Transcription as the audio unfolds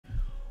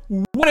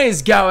What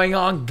is going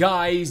on,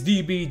 guys?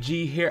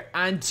 DBG here,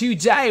 and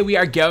today we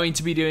are going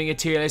to be doing a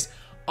tier list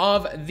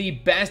of the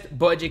best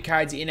budget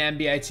cards in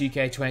NBA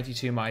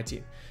 2K22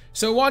 MyTEAM.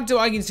 So what do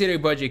I consider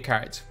budget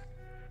cards?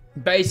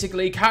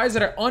 Basically, cards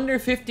that are under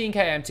 15k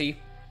MT,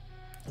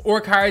 or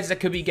cards that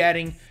could be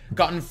gotten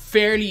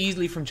fairly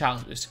easily from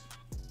challenges.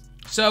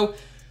 So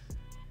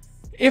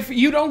if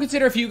you don't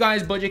consider a few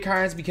guys budget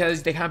cards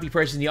because they can't be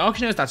purchased in the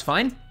auction house, that's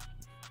fine.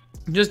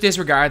 Just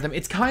disregard them.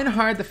 It's kind of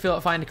hard to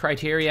find the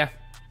criteria.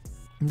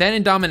 Then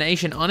in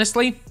domination,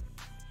 honestly,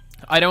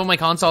 I don't have my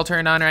console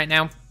turned on right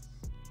now,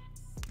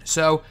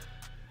 so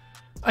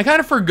I kind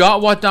of forgot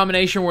what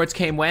domination words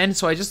came when,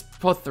 so I just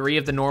put 3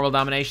 of the normal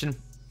domination.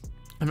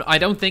 I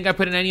don't think I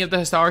put in any of the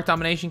historic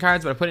domination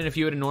cards, but I put in a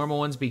few of the normal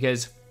ones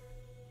because,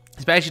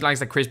 especially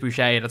like Chris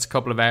Boucher, that's a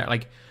couple of hours,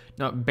 like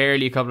not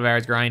barely a couple of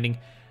hours grinding.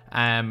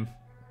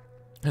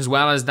 As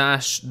well as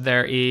that,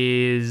 there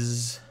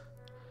is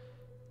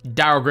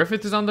Darryl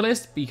Griffith is on the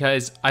list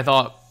because I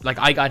thought, like,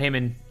 I got him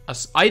in. I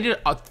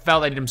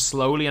felt I did him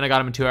slowly, and I got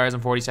him in 2 hours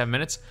and 47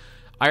 minutes.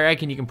 I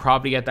reckon you can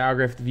probably get Darryl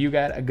Griffith if you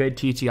get a good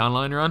TT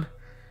online run.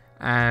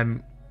 I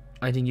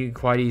think you can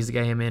quite easily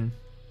get him in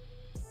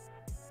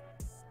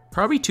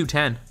probably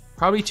 210.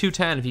 Probably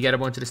 210 if you get a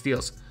bunch of the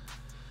steals.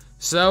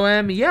 So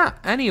yeah.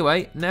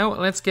 Anyway, now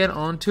let's get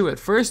on to it.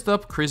 First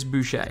up, Chris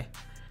Boucher,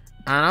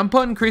 and I'm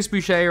putting Chris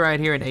Boucher right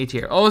here in A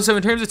tier. Also,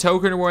 in terms of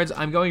token rewards,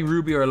 I'm going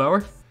Ruby or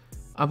lower.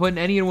 I'm putting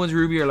any of the ones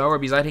Ruby or lower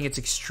because I think it's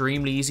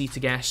extremely easy to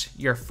get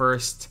your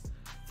first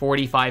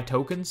 45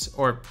 tokens,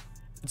 or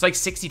it's like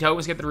 60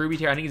 tokens to get the Ruby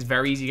tier. I think it's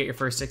very easy to get your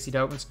first 60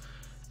 tokens.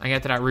 I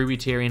get to that Ruby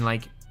tier in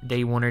like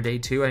day 1 or day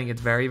 2. I think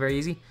it's very, very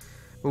easy.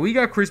 But we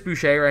got Chris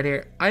Boucher right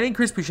here. I think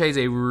Chris Boucher is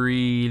a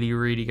really,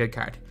 really good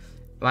card.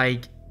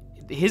 Like,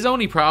 his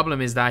only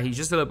problem is that he's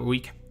just a little bit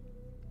weak.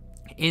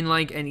 In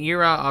like an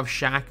era of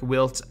Shaq,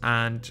 Wilt,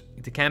 and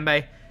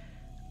Dikembe,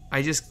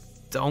 I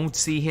just don't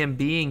see him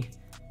being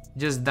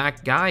just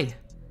that guy.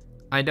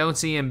 I don't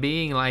see him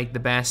being like the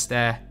best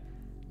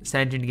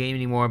center in the game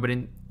anymore. But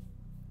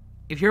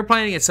if you're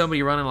playing against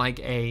somebody running like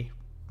a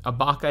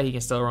Baca, he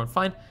can still run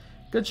fine.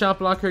 Good shot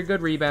blocker,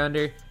 good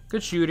rebounder,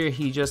 good shooter.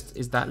 He just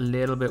is that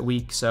little bit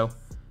weak, so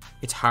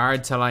it's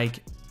hard to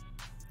like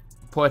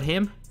put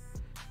him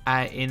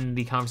in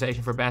the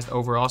conversation for best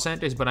overall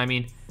centers. But I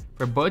mean,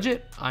 for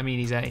budget, I mean,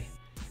 he's a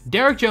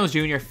Derrick Jones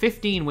Jr.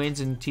 15 wins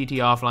in TT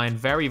offline,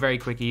 very, very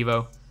quick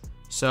evo.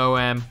 So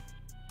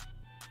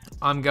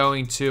I'm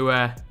going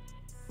to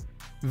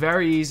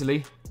very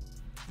easily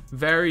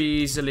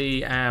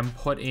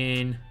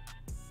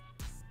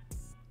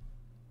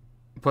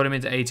put him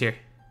into A tier.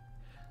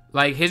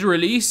 Like, his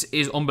release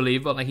is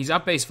unbelievable. Like, he's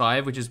at base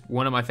 5, which is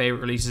one of my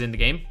favorite releases in the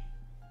game.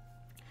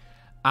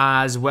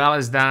 As well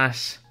as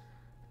that,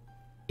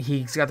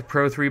 he's got the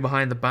Pro 3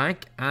 behind the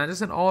back, and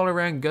just an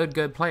all-around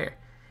good player.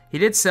 He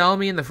did sell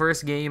me in the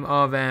first game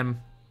of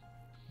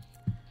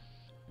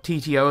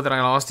TTO that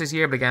I lost this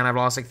year, but again, I've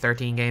lost like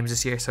 13 games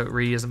this year, so it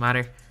really doesn't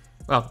matter.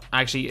 Well,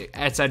 actually,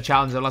 outside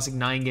challenge, I lost like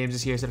 9 games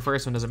this year, so the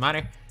first one doesn't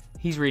matter.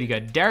 He's really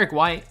good. Derek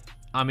White,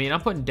 I mean,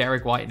 I'm putting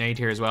Derek White in A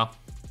tier as well.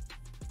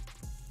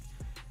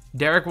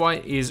 Derek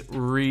White is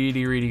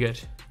really, really good.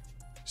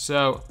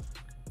 So,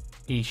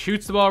 he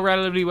shoots the ball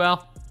relatively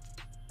well,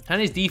 and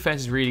his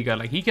defense is really good.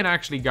 Like, he can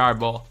actually guard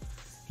ball.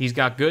 He's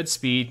got good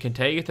speed, can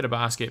take it to the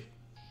basket.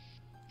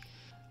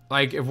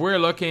 Like, if we're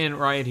looking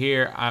right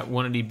here at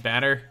one of the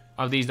better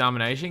of these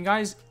domination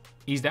guys,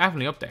 he's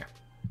definitely up there.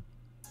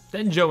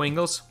 Then Joe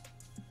Ingles.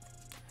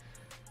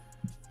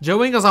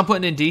 Joe Ingles I'm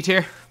putting in D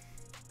tier.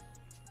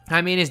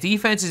 I mean, his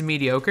defense is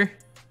mediocre.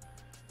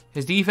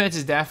 His defense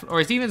is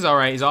his defense is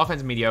alright. His offense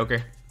is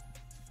mediocre.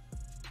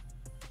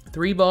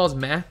 3 balls,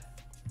 meh.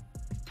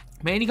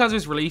 Mainly because of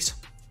his release.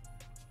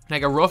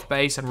 Like a rough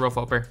base and rough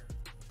upper.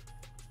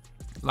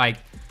 Like,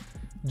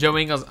 Joe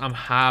Ingles, I'm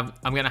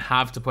gonna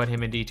have to put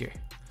him in D tier.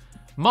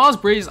 Miles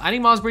Bridges, I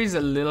think Miles Bridges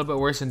is a little bit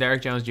worse than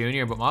Derrick Jones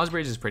Jr., but Miles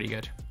Bridges is pretty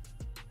good.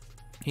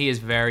 He is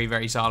very,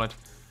 very solid.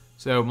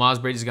 So Miles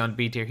Bridges is going to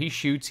B tier. He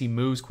shoots, he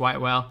moves quite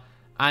well,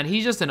 and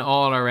he's just an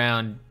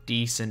all-around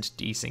decent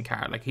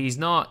card. Like, he's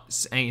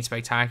not ain't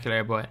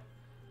spectacular, but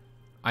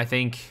I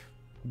think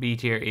B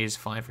tier is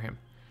fine for him.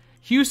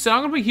 Houston,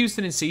 I'm going to put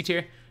Houston in C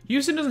tier.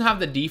 Houston doesn't have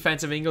the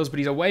defensive Ingles, but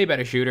he's a way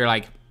better shooter.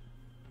 Like,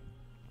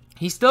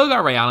 he's still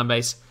got Ray Allen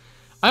base.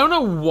 I don't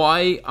know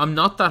why I'm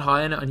not that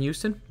high on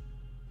Houston.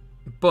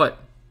 But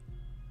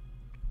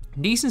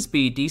decent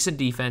speed, decent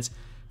defense,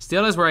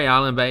 still has Ray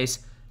Allen base,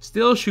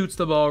 still shoots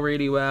the ball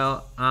really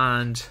well,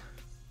 and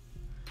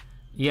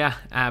yeah,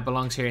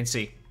 belongs here in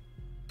C.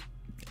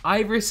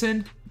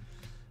 Iverson,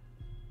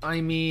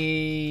 I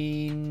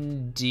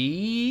mean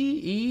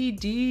D.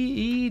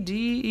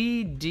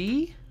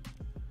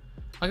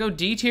 I'll go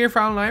D tier for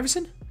Allen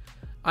Iverson.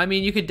 I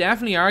mean, you could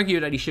definitely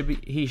argue that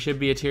he should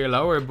be a tier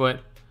lower,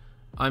 but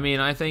I mean,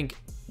 I think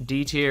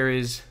D tier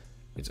is.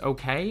 It's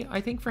okay, I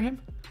think, for him.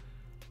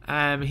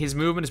 His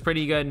movement is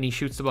pretty good, and he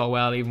shoots the ball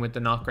well, even with the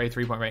not great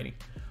 3-point rating.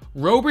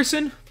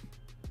 Roberson.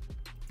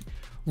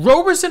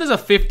 Roberson is a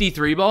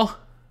 53 ball,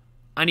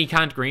 and he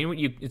can't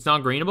green. It's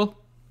not greenable.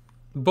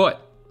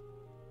 But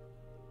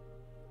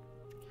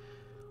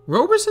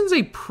Roberson's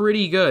a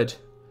pretty good...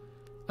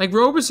 Like,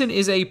 Roberson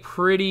is a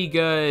pretty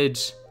good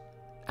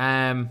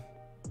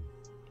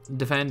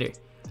defender.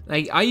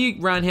 Like, I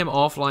ran him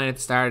offline at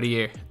the start of the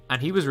year, and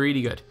he was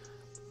really good.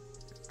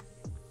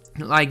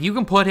 Like, you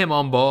can put him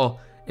on ball.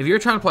 If you're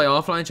trying to play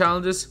offline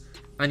challenges,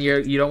 and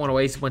you don't want to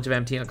waste a bunch of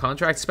MT on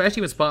contracts,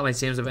 especially when Spotlight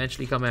Sims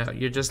eventually come out,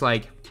 you're just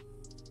like,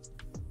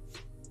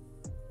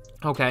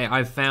 okay,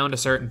 I've found a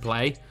certain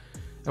play.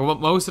 And what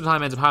most of the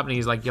time ends up happening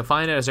is, like, you'll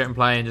find out a certain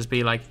play and just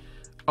be like,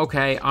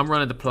 okay, I'm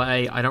running the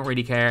play. I don't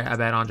really care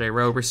about Andre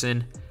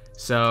Roberson,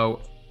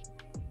 so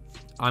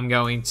I'm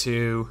going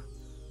to...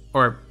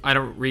 Or I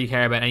don't really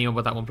care about anyone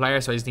but that one player,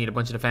 so I just need a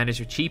bunch of defenders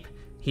who are cheap.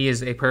 He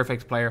is a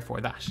perfect player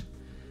for that.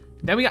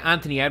 Then we got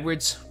Anthony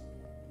Edwards.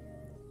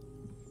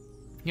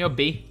 You know,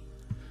 B.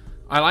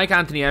 I like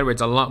Anthony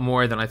Edwards a lot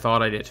more than I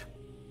thought I did.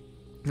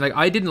 Like,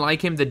 I didn't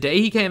like him the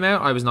day he came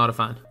out. I was not a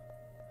fan.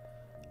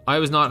 I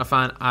was not a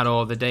fan at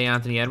all. The day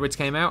Anthony Edwards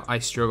came out, I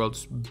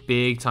struggled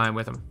big time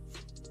with him.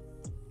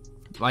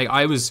 Like,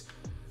 I was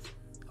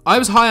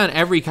high on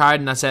every card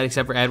in that set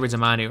except for Edwards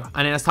and Manu.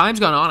 And then as time's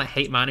gone on, I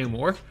hate Manu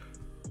more.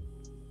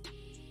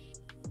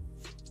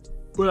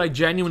 But I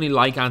genuinely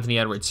like Anthony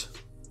Edwards.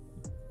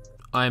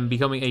 I'm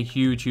becoming a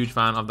huge, huge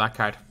fan of that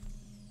card.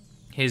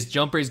 His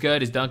jumper is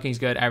good, his dunking is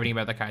good, everything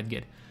about that card is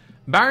good.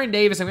 Baron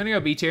Davis, I'm going to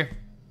go B tier.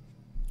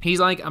 He's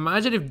like,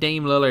 imagine if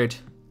Dame Lillard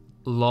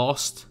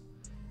lost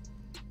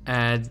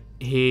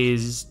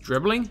his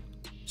dribbling.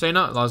 Sorry,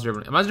 not lost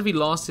dribbling. Imagine if he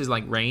lost his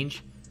like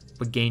range,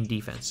 but gained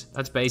defense.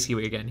 That's basically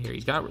what you're getting here.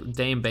 He's got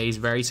Dame base,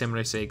 very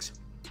similar to Sigs.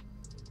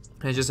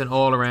 And it's just an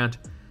all-around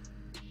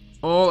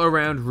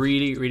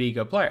really, really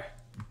good player.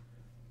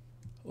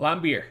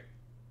 Lambier.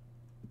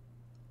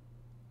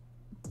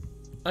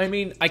 I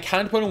mean, I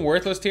can't put him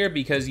worthless tier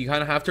because you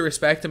kind of have to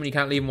respect him and you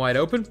can't leave him wide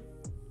open.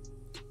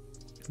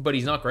 But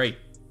he's not great.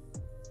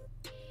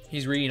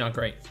 He's really not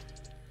great.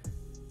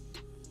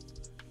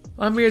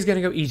 Lambier's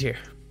gonna go E tier.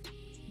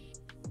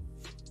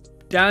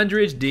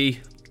 Dandridge,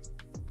 D.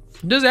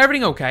 Does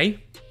everything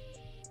okay.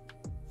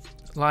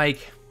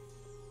 Like,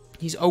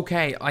 he's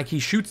okay. Like, he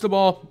shoots the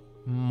ball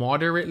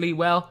moderately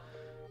well.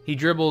 He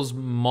dribbles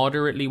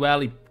moderately well.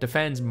 He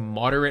defends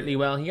moderately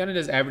well. He kind of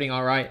does everything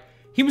all right.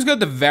 He was good at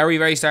the very,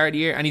 very start of the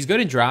year, and he's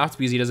good in draft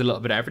because he does a little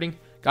bit of everything.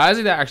 Guys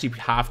like that are actually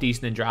half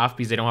decent in draft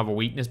because they don't have a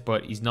weakness,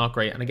 but he's not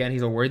great. And again,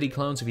 he's a Worthy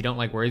clone, so if you don't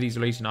like Worthy's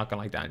release, you're not going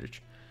to like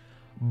Dandridge.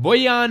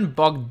 Bojan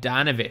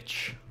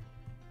Bogdanovic.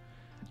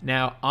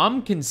 Now,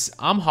 I'm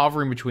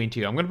hovering between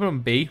two. I'm going to put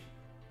him B,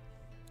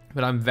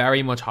 but I'm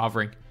very much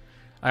hovering.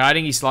 I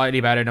think he's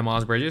slightly better than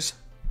Miles Bridges.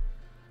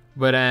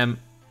 But Bojan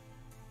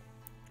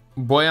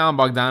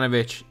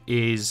Bogdanovic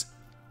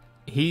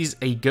he's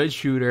a good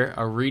shooter,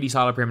 a really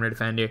solid perimeter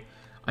defender.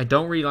 I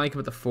don't really like him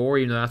at the 4,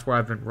 even though that's where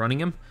I've been running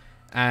him.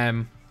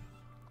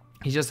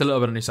 He's just a little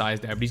bit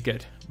undersized there, but he's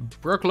good.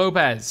 Brook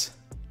Lopez.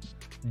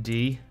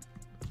 D.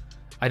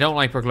 I don't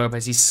like Brook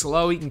Lopez. He's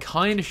slow. He can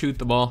kind of shoot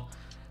the ball.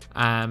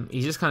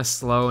 He's just kind of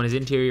slow, and his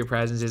interior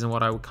presence isn't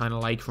what I would kind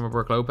of like from a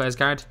Brook Lopez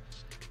card.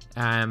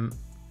 And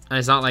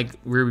it's not like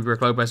Ruby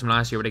Brook Lopez from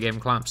last year where they gave him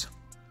clamps.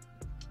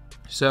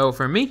 So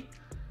for me,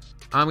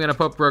 I'm going to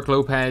put Brook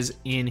Lopez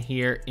in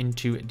here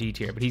into D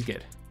tier, but he's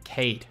good.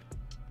 Cade.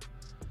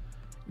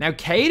 Now,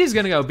 Cade is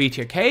going to go B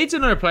tier. Cade's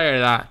another player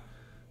that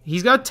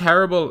he's got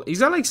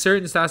like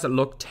certain stats that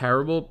look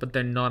terrible, but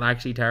they're not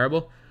actually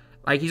terrible.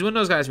 Like, he's one of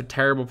those guys with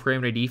terrible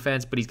perimeter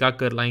defense, but he's got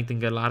good length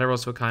and good lateral,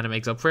 so it kind of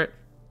makes up for it.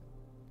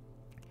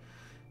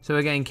 So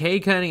again,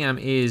 Cade Cunningham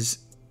is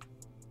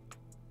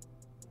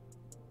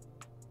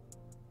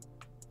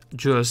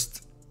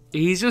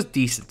he's just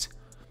decent.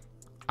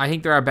 I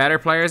think there are better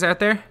players out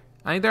there.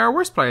 I think there are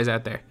worse players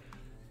out there.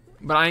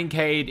 But I think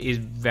Cade is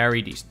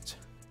very decent.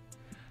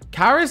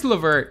 Karis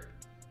LeVert.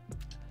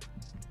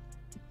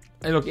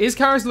 Hey, look, is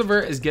Karis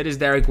LeVert as good as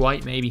Derek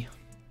White? Maybe.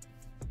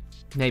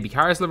 Maybe.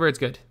 Karis LeVert's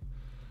good.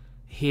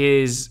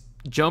 His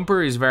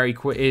jumper is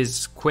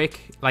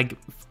quick. Like,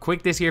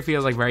 quick this year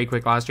feels like very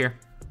quick last year.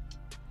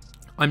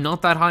 I'm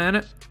not that high on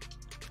it.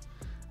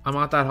 I'm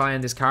not that high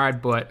on this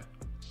card, but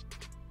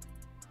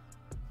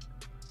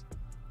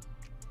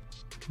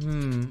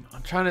I'm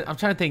trying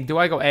to think. Do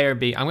I go A or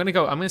B? I'm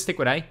gonna stick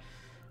with A,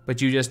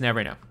 but you just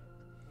never know.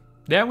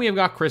 Then we have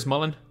got Chris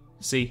Mullin,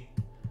 C.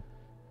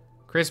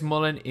 Chris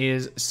Mullin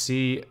is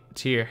C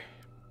tier.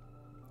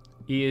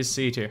 He is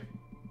C tier.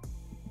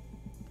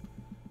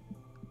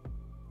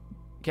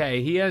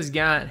 Okay, he has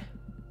got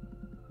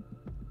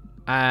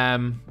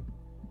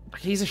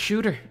he's a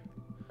shooter.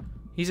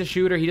 He's a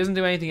shooter. He doesn't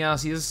do anything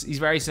else. He's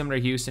very similar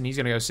to Houston. He's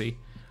gonna go C.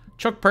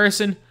 Chuck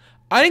Person.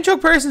 I think Chuck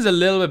Person's a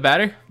little bit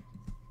better.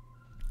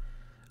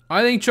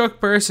 I think Chuck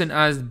Person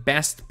as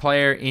best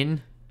player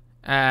in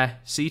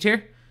C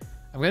tier.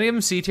 I'm going to give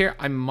him C tier.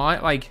 I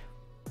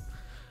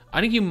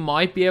think you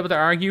might be able to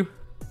argue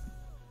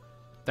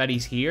that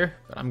he's here,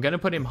 but I'm going to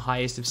put him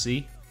highest of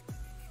C.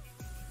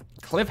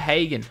 Cliff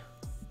Hagan.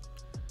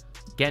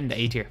 Getting to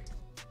A tier.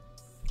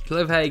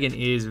 Cliff Hagan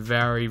is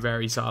very,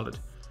 very solid.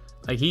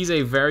 Like, he's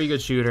a very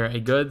good shooter, a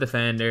good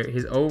defender.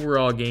 His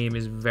overall game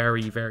is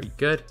very, very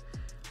good.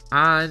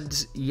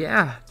 And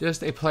yeah,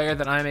 just a player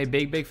that I'm a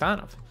big, big fan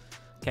of.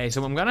 Okay,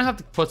 so I'm going to have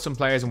to put some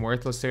players in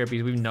worthless here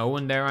because we've no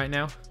one there right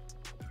now.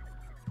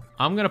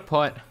 I'm going to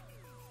put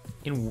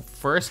in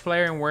first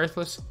player in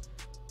worthless,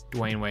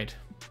 Dwayne Wade.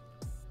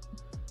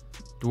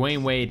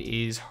 Dwayne Wade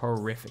is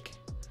horrific.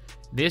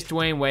 This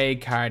Dwayne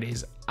Wade card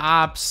is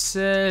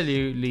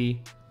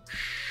absolutely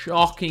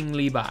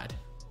shockingly bad.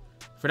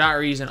 For that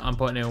reason, I'm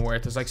putting it in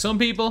worthless. Like, some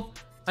people,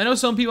 I know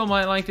some people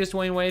might like this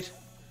Dwayne Wade.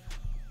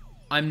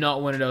 I'm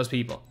not one of those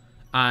people.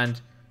 And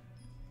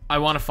I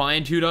want to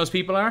find who those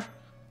people are.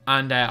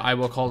 And I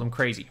will call them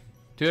crazy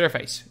to their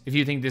face if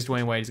you think this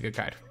Dwayne Wade is a good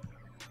card.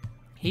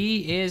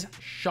 He is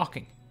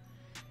shocking.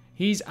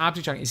 He's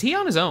absolutely shocking. Is he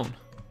on his own?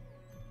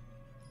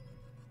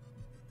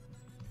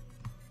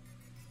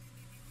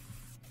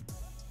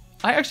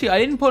 I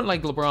didn't put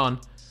like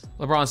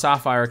LeBron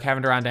Sapphire, or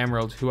Kevin Durant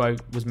Emerald, who I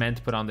was meant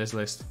to put on this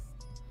list.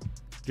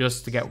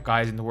 Just to get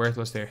guys into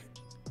worthless there.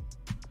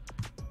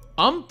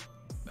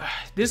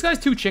 This guy's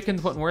too chicken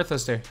to put in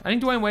worthless there. I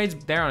think Dwayne Wade's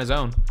there on his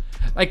own.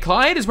 Like,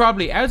 Clyde is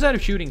probably, outside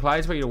of shooting,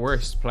 Clyde's probably the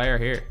worst player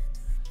here.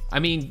 I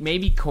mean,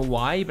 maybe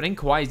Kawhi, but I think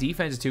Kawhi's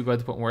defense is too good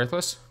to put in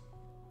worthless.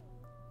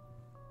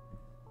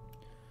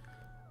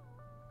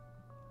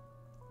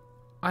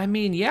 I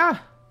mean, yeah.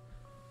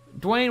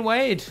 Dwayne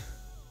Wade.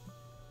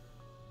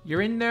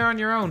 You're in there on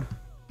your own.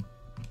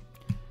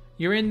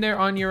 You're in there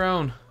on your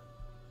own.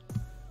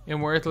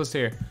 In worthless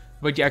here.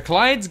 But yeah,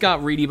 Clyde's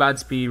got really bad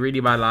speed, really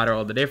bad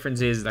lateral. The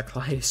difference is that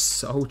Clyde is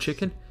so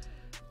chicken.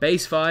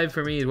 Base 5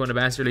 for me is one of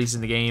the best releases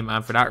in the game,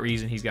 and for that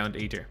reason, he's going to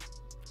E tier.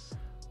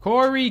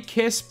 Corey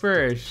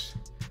Kispert.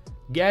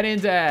 Get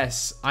into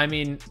S. I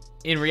mean,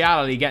 in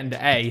reality, get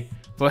into A.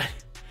 But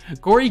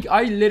Corey,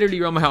 I literally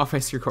run my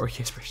offense through Corey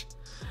Kispert.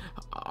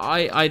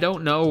 I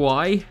don't know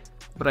why,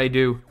 but I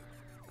do.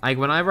 Like,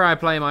 whenever I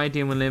play my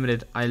team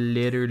Unlimited, I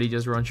literally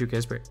just run through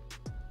Kispert.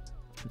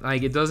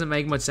 Like, it doesn't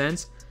make much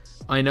sense.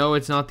 I know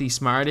it's not the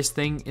smartest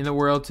thing in the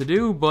world to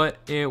do, but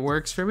it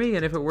works for me.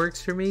 And if it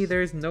works for me,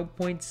 there's no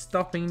point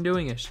stopping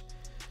doing it.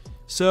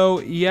 So,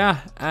 yeah,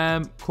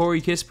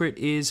 Corey Kispert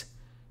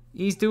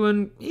he's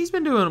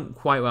been doing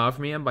quite well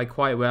for me. And by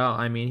quite well,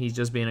 I mean he's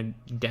just been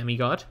a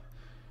demigod.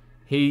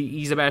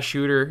 He's the best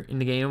shooter in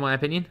the game, in my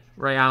opinion.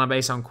 Ray Allen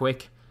based on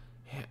quick.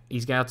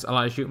 He's got a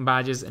lot of shooting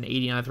badges, an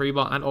 80 on a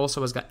 3-ball, and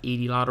also has got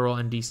 80 lateral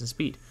and decent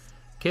speed.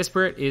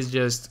 Kispert is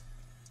just,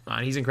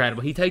 man, he's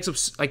incredible. He takes up,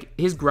 like,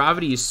 his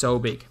gravity is so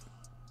big.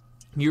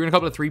 You're in a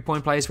couple of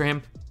 3-point plays for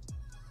him.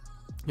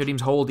 Your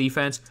team's whole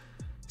defense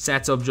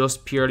sets up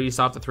just purely to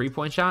stop the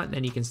 3-point shot, and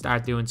then you can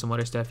start doing some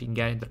other stuff. You can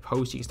get into the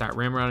post, you can start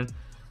rim running.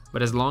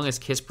 But as long as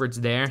Kispert's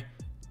there,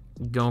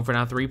 going for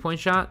that 3-point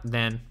shot,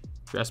 then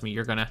trust me,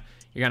 you're gonna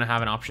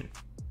have an option.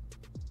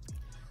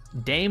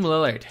 Dame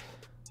Lillard.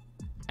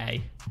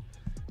 Hey,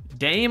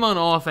 Dame on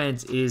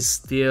offense is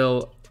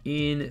still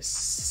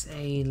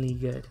insanely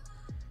good.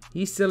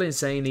 He's still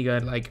insanely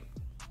good. Like,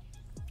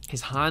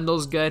 his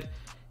handle's good,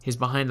 his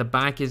behind the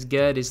back is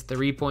good, his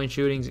 3-point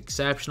shooting's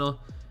exceptional.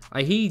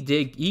 Like,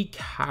 he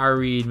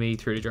carried me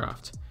through the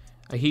draft.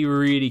 Like, he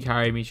really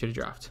carried me through the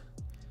draft.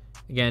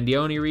 Again, the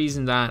only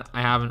reason that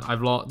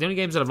the only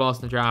games that I've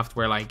lost in the draft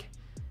were like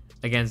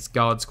against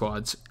God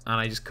squads, and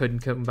I just couldn't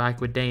come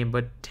back with Dame.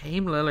 But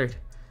Dame Lillard,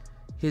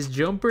 his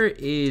jumper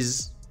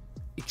is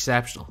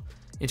exceptional.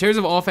 In terms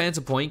of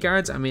offensive point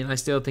guards, I mean, I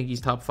still think he's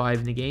top 5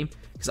 in the game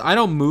because I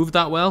don't move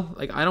that well.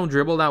 Like, I don't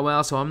dribble that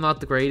well, so I'm not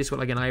the greatest with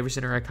like an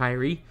Iverson or a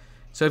Kyrie.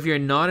 So if you're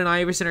not an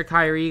Iverson or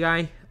Kyrie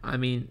guy, I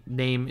mean,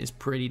 Dame is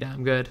pretty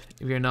damn good.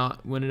 If you're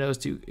not one of those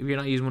two, if you're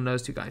not using one of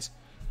those two guys.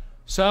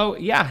 So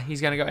yeah, he's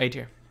gonna go A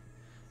tier.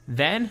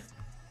 Then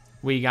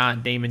we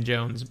got Damon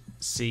Jones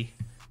C.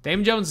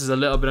 Damon Jones is a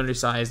little bit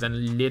undersized,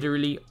 and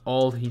literally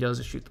all he does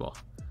is shoot the ball.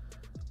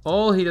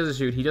 All he does is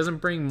shoot. He doesn't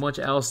bring much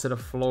else to the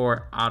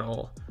floor at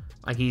all.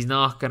 Like, he's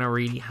not going to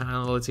really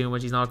handle it too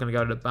much. He's not going to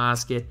go to the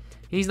basket.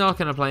 He's not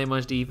going to play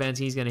much defense.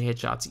 He's going to hit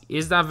shots.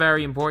 Is that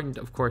very important?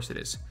 Of course it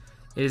is.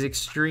 It is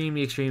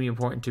extremely, extremely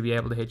important to be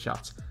able to hit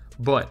shots.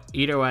 But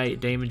either way,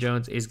 Damon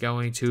Jones is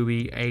going to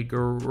be a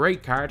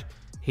great card.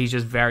 He's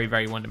just very,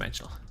 very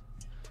one-dimensional.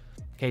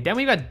 Okay, then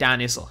we've got Dan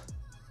Issel.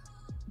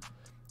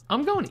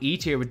 I'm going E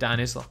tier with Dan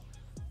Issel.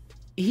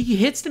 He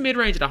hits the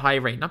mid-range at a high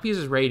rate, not because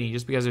of his rating,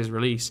 just because of his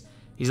release.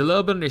 He's a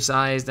little bit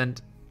undersized, and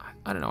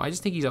I don't know. I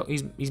just think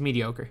he's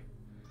mediocre.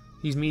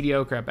 He's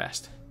mediocre at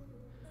best.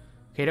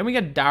 Okay, then we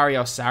got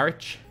Dario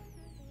Saric.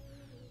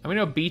 I'm going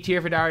to go B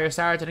tier for Dario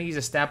Saric. I think he's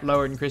a step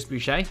lower than Chris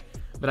Boucher,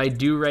 but I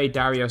do rate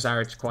Dario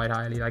Saric quite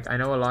highly. Like, I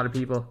know a lot of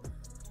people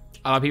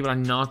are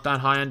not that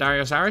high on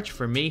Dario Saric.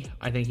 For me,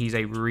 I think he's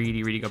a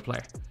really, really good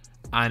player.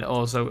 And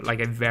also, like,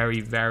 a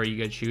very, very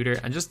good shooter.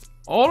 And just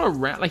all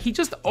around, like, he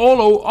just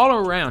all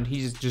around,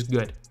 he's just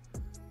good.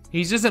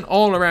 He's just an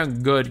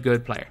all-around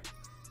good player.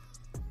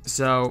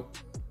 So,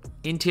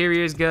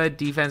 interior is good.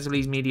 Defensively,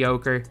 he's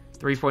mediocre.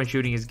 3-point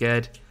shooting is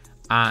good.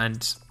 And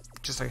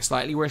just like a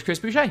slightly worse Chris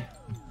Boucher.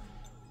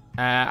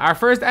 Our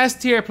first S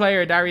tier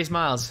player, Darius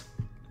Miles.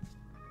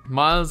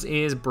 Miles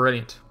is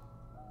brilliant.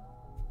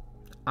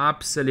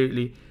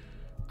 Absolutely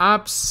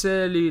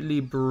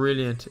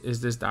brilliant is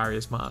this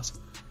Darius Miles.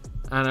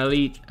 An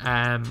elite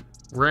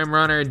rim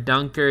runner,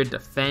 dunker,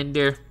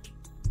 defender,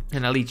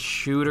 an elite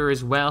shooter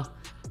as well.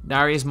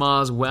 Darius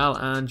Miles, well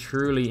and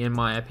truly, in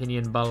my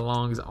opinion,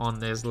 belongs on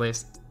this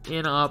list,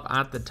 in up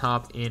at the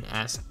top in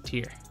S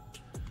tier.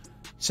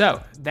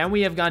 So, then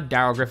we have got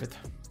Darrell Griffith.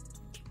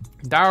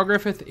 Darrell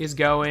Griffith is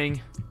going...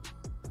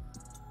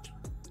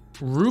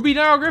 Ruby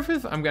Darrell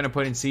Griffith, I'm going to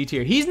put in C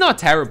tier. He's not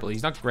terrible.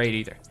 He's not great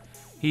either.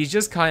 He's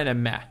just kind of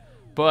meh.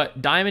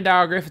 But Diamond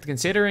Darrell Griffith,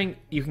 considering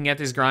you can get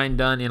this grind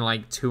done in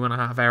like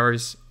 2.5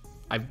 hours,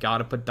 I've got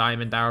to put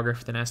Diamond Darrell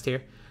Griffith in S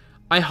tier.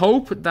 I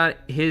hope that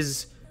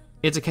it's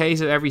a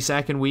case of every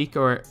second week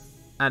or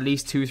at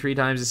least 2-3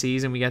 times a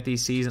season we get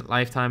these season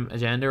lifetime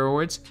agenda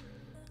rewards.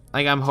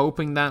 Like, I'm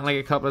hoping that like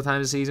a couple of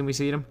times a season we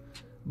see them.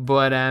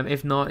 But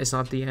if not, it's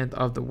not the end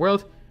of the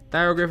world.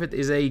 Darrell Griffith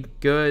is a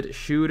good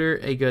shooter,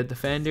 a good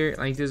defender.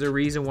 Like, there's a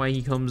reason why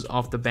he comes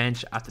off the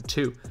bench at the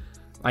 2.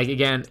 Like,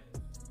 again,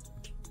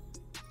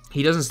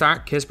 he doesn't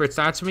start. Kispert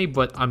starts for me,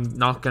 but I'm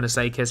not going to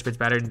say Kispert's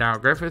better than Darrell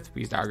Griffith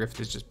because Darrell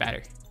Griffith is just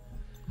better.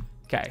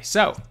 Okay,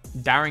 so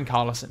Darren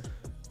Collison.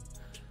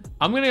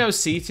 I'm going to go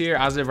C tier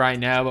as of right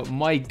now, but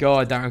my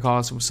God, Darren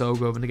Collison was so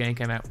good when the game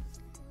came out.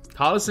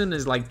 Collison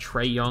is like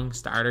Trae Young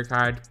starter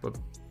card, but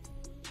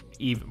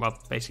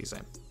basically the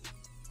same.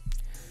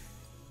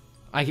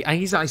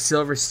 He's like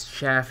Silver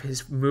Chef.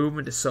 His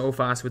movement is so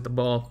fast with the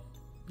ball.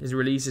 His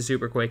release is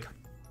super quick.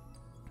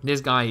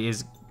 This guy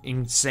is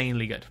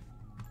insanely good.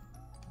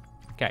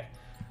 Okay.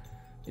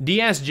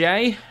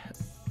 DSJ.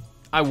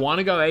 I want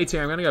to go A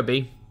tier. I'm going to go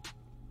B.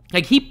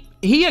 Like,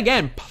 he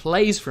again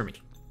plays for me.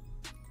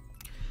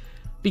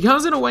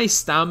 Because of the way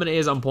stamina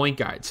is on point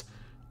guards,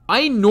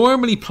 I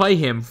normally play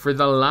him for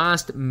the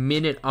last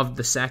minute of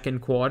the second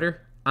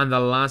quarter and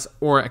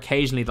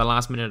occasionally the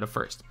last minute of the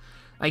first.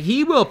 Like,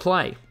 he will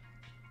play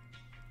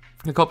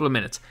a couple of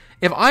minutes.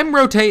 If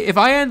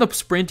I end up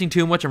sprinting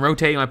too much and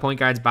rotating my point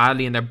guards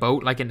badly and they're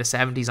both like in the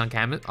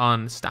 70s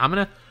on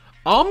stamina,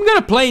 I'm going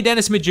to play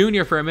Dennis Smith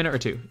Jr. for a minute or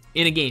two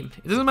in a game.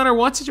 It doesn't matter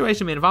what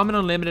situation I'm in. If I'm in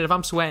unlimited, if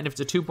I'm sweating, if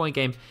it's a 2-point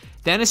game,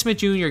 Dennis Smith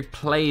Jr.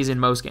 plays in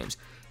most games.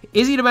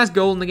 Is he the best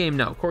goal in the game?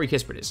 No, Corey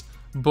Kispert is.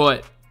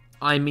 But,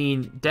 I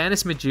mean,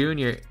 Dennis Smith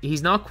Jr.,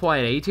 he's not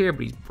quite A tier,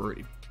 but he's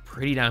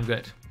pretty damn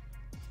good.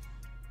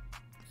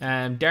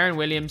 Darren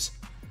Williams,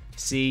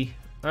 C.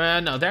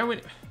 Darren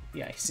Williams,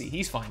 yeah, C.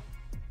 He's fine.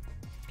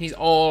 He's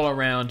all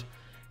around.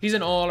 He's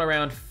an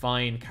all-around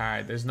fine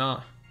card. There's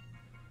not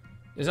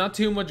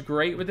too much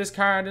great with this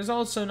card. There's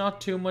also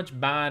not too much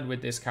bad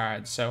with this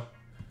card. So,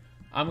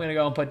 I'm going to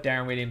go and put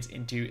Darren Williams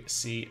into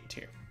C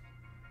tier.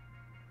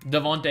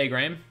 Devontae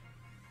Graham.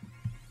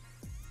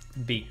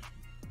 B.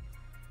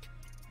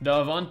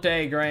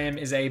 Devontae Graham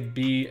is a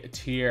B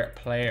tier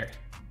player.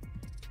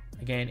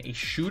 Again, a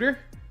shooter.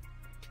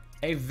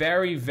 A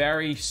very,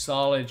 very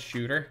solid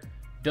shooter.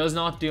 Does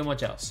not do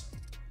much else.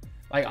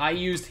 Like, I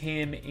used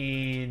him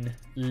in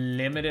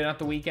limited at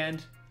the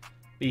weekend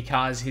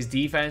because his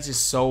defense is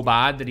so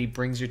bad that he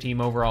brings your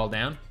team overall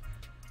down.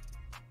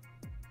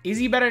 Is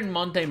he better than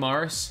Monte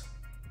Morris?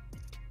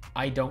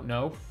 I don't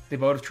know. They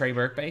both have Trey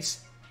Burke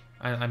base.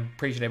 I'm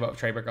pretty sure they both have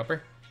Trey Burke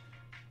upper.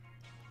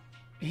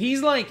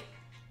 He's like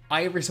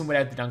Iverson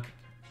without the dunking.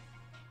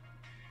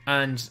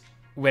 And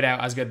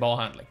without as good ball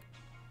handling.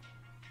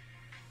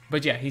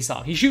 But yeah, he's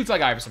solid. He shoots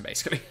like Iverson,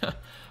 basically.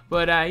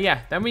 But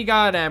yeah, then we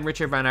got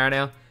Richard Van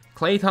Aardale.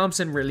 Klay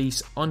Thompson,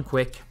 release,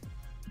 unquick.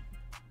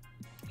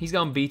 He's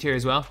gone B tier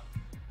as well.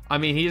 I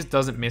mean, he just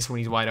doesn't miss when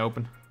he's wide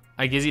open.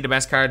 Like, is he the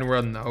best card in the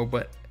world? No,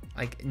 but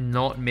like,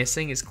 not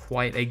missing is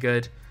quite a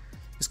good...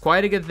 It's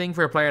quite a good thing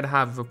for a player to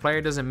have. If a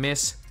player doesn't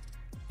miss,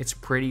 it's a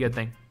pretty good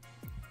thing.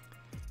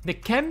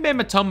 Dikembe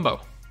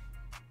Mutombo.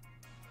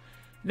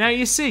 Now,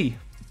 you see,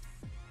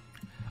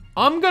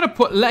 I'm going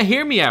to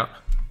hear me out.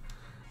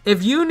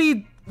 If you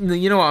need,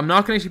 you know what, I'm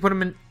not going to actually put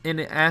him in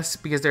an S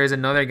because there's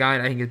another guy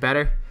that I think is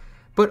better.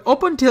 But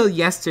up until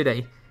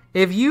yesterday,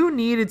 if you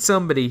needed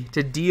somebody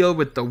to deal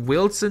with the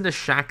Wilson, the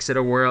Shaqs of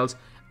the world,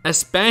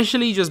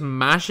 especially just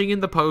mashing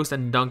in the post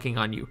and dunking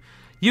on you,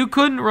 you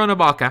couldn't run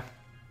Ibaka.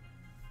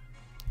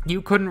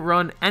 You couldn't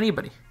run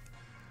anybody.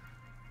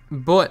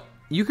 But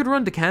you could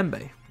run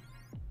Dikembe.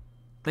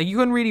 Like, you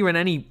couldn't really run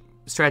any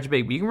stretch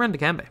big, but you can run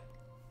Dikembe.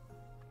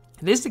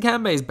 This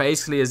Dikembe is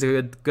basically as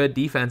good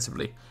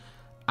defensively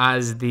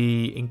as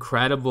the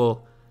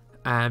incredible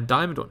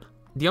Diamond one.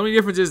 The only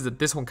difference is that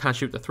this one can't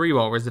shoot the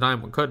 3-ball, whereas the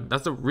Diamond one couldn't.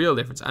 That's the real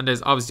difference. And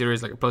there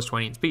is like a plus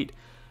 20 in speed.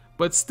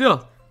 But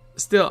still,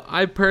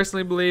 I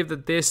personally believe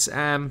that this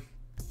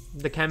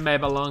Dikembe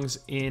belongs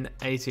in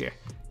A tier.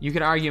 You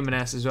could argue him in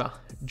S as well.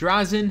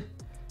 Drazen,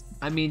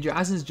 I mean,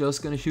 Drazen's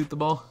just going to shoot the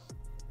ball.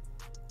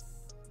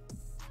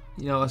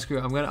 You know, screw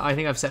it. I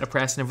think I've set a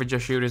precedent for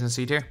just shooters in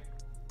C tier.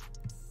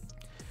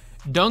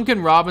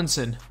 Duncan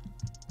Robinson.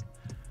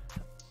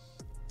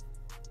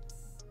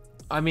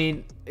 I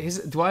mean,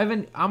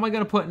 am I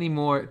going to put any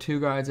more 2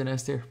 guards in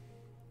S tier?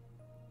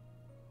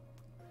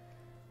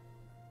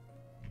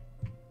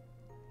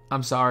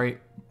 I'm sorry.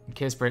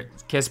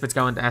 Kispert's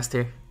going to S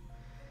tier.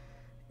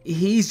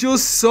 He's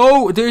just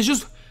so...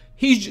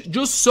 He's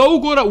just so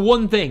good at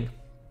one thing.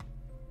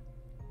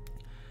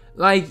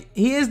 Like,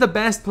 he is the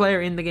best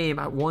player in the game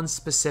at one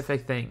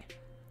specific thing.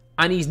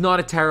 And he's not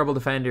a terrible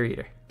defender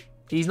either.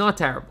 He's not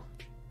terrible.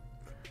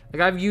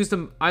 Like, I've used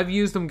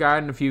him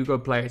guarding a few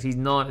good players. He's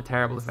not a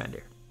terrible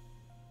defender.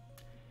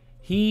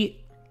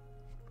 He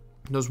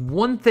does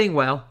one thing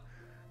well,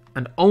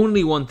 and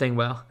only one thing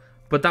well.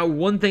 But that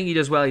one thing he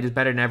does well, he does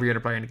better than every other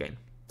player in the game.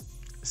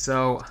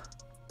 So,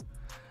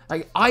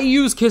 like, I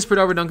use Kispert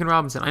over Duncan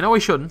Robinson. I know I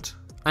shouldn't.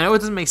 I know it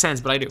doesn't make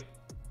sense, but I do.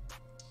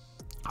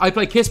 I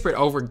play Kispert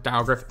over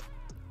Darryl Griffith.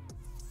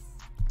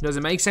 Does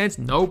it make sense?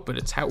 Nope, but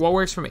it's what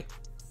works for me.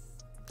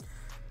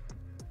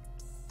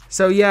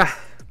 So, yeah.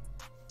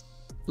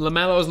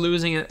 LaMelo's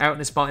losing it out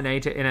in a spot in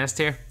S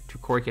tier to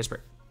Corey Kispert.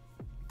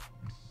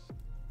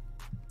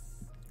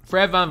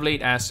 Fred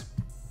VanVleet S.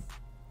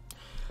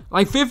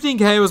 Like,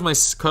 15k was my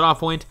cutoff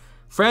point.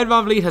 Fred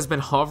VanVleet has been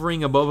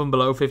hovering above and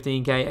below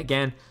 15k.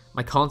 Again,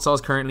 my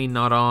console's currently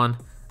not on,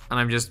 and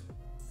I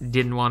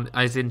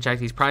didn't check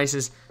these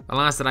prices. The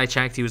last that I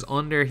checked, he was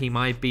under. He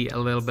might be a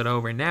little bit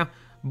over now.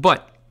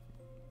 But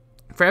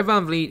Fred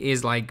VanVleet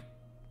is like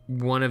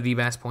one of the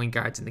best point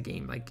guards in the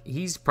game. Like,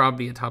 he's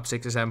probably a top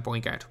 6 or 7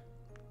 point guard.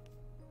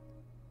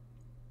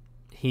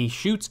 He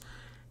shoots.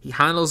 He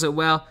handles it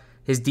well.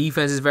 His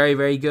defense is very,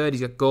 very good.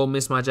 He's got goal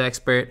mismatch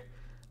expert.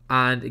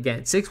 And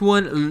again,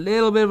 6'1", a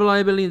little bit of a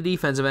liability in the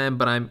defensive end,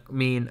 but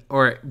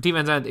or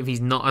defensive end if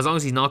he's not, as long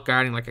as he's not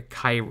guarding like a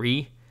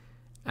Kyrie.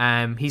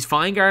 He's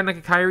fine guarding like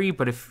a Kyrie,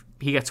 but if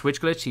he gets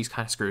switch glitched, he's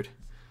kind of screwed.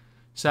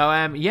 So,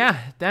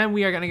 yeah, then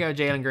we are going to go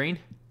Jalen Green.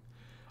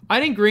 I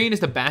think Green is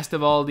the best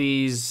of all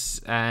these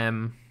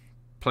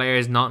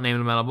players not named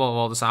LaMelo Ball, of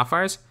all the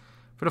Sapphires.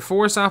 For the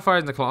 4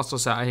 Sapphires in the Colossal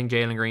set, I think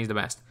Jalen Green's the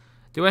best.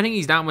 Do I think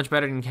he's that much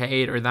better than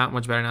Cade or that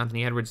much better than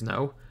Anthony Edwards?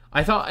 No.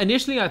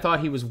 Initially I thought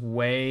he was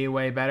way,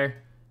 way better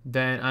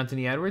than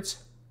Anthony Edwards.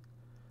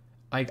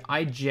 Like,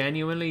 I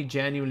genuinely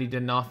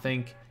did not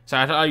think... So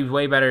I thought he was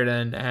way better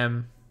than,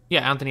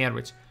 Anthony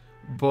Edwards.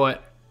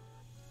 But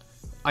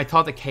I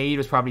thought that Cade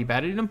was probably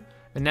better than him.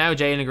 But now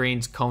Jalen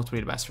Green's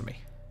comfortably the best for me.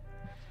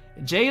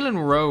 Jalen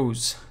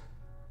Rose.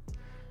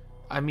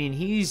 I mean,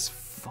 he's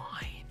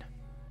fine.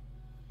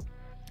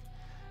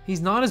 He's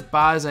not as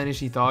bad as I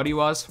initially thought he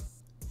was.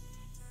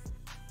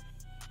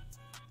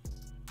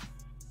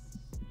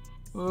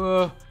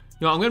 I'm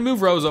going to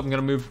move Rose up. I'm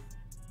going to move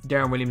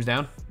Darren Williams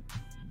down.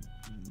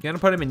 I'm going to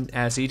put him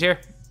in C tier.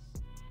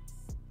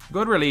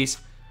 Good release.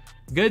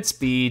 Good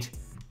speed.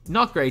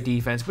 Not great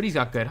defense, but he's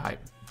got good height.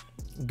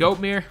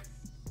 Goatmere.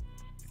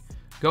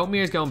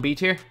 Goatmere's going B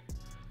tier.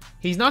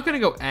 He's not going to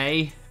go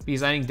A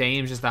because I think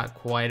Dame's just that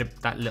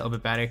little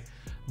bit better.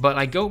 But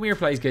like, Goatmere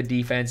plays good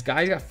defense.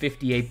 Guy's got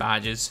 58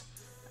 badges.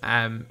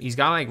 He's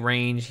got like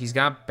range. He's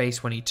got base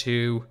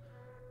 22.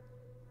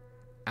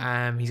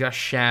 He's got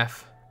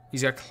chef.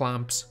 He's got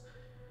clamps.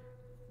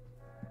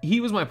 He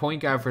was my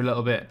point guard for a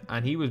little bit,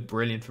 and he was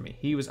brilliant for me.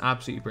 He was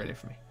absolutely brilliant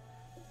for me.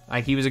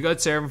 Like, he was a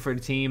good servant for the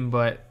team,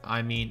 but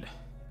I mean,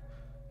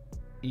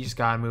 you just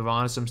gotta move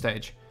on at some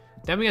stage.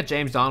 Then we got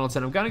James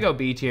Donaldson. I'm gonna go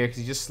B tier because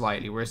he's just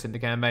slightly worse than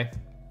Dikembe.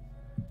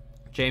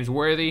 James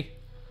Worthy,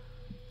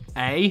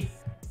 A.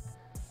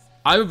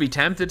 I would be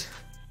tempted.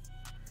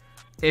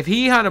 If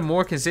he had a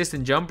more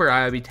consistent jumper,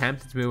 I would be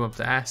tempted to move up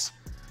to S.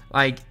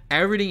 Like,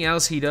 everything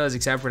else he does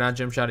except for that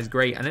jump shot is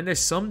great. And then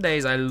there's some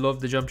days I love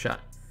the jump shot.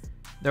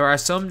 There are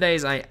some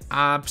days I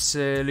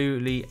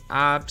absolutely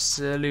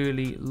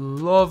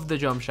love the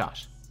jump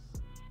shot.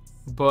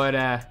 But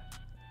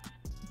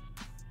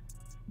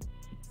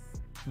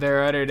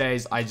there are other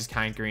days I just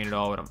can't green at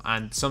all with him.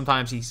 And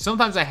sometimes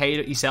I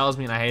hate it. He sells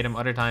me and I hate him.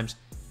 Other times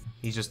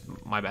he's just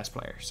my best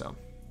player. So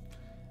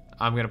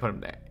I'm going to put him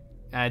there.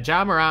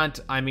 Ja Morant,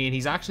 I mean,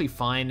 he's actually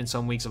fine in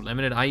some weeks of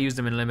limited. I used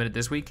him in limited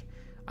this week.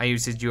 I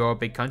used his duo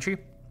Big Country.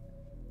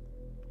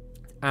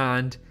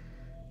 And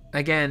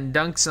again,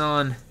 dunks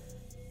on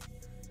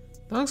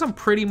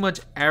pretty much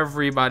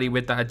everybody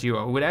with that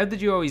duo. Without the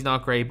duo, he's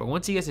not great, but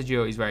once he gets a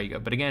duo, he's very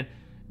good. But again,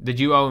 the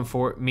duo in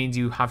 4 means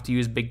you have to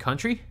use Big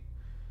Country.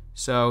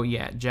 So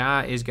yeah,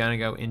 Ja is gonna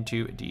go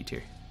into D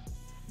tier.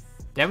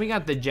 Then we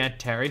got the Jet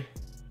Terry.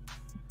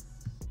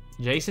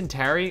 Jason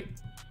Terry,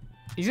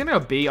 he's gonna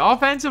go B.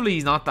 Offensively,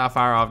 he's not that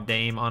far off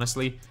Dame,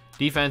 honestly.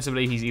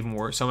 Defensively, he's even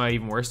worse, somehow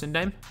even worse than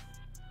Dame.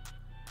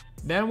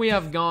 Then we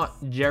have got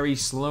Jerry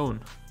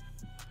Sloan.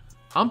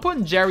 I'm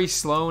putting Jerry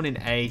Sloan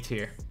in A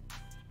tier.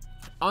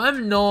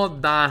 I'm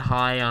not that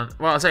high on...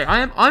 Well, I'll say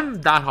I'm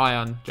that high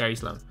on Jerry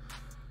Sloan.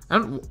 I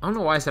don't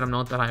know why I said I'm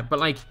not that high. But,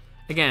 like,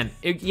 again,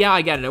 yeah,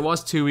 I get it. It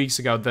was 2 weeks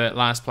ago, the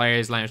last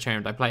players lineup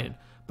tournament I played in.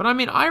 But, I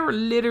mean, I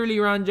literally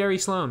ran Jerry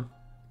Sloan.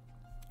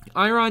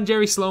 I ran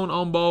Jerry Sloan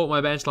on ball with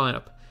my bench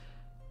lineup.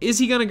 Is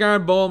he going to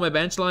guard ball in my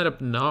bench lineup?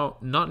 No,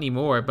 not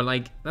anymore. But,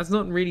 like, that's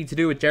nothing really to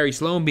do with Jerry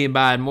Sloan being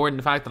bad, more than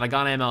the fact that I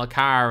got ML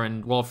Carr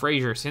and Walt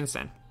Frazier since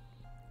then.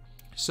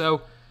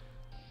 So,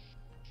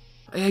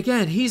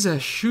 again, he's a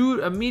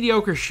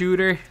mediocre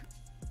shooter,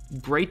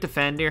 great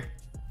defender.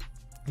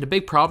 The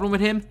big problem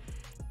with him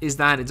is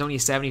that it's only a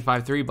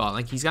 75 3 ball.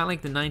 Like, he's got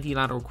like the 90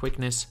 lateral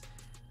quickness.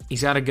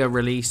 He's got a good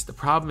release. The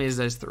problem is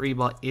that his 3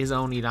 ball is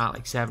only that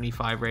like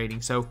 75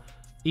 rating. So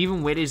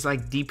even with his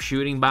like deep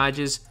shooting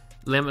badges,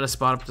 limitless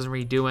spot up doesn't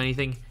really do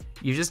anything.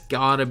 You just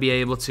gotta be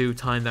able to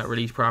time that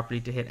release properly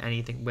to hit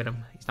anything with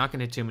him. He's not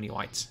gonna hit too many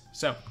whites.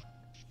 So,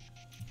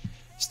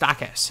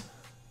 Stackhouse.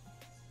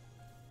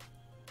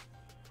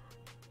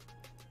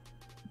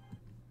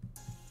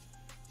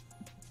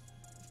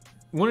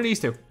 One of these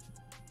two.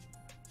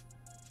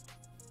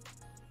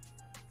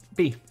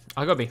 B.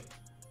 I'll go B.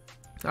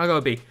 I'll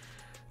go B.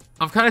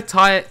 I'm kind of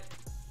tied.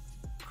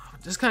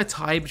 Just kind of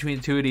tied between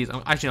the two of these.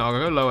 Actually, no,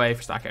 I'll go low A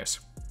for Stackhouse.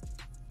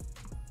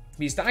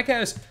 Because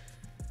Stackhouse,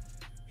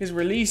 his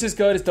release is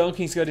good, his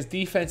dunking is good, his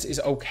defense is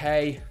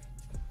okay.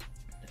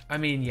 I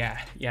mean, yeah,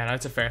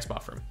 that's a fair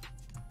spot for him.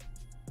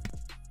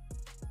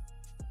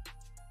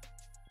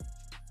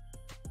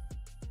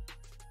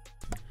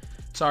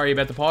 Sorry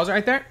about the pause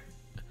right there.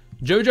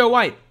 JoJo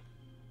White.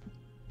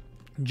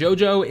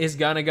 JoJo is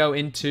gonna go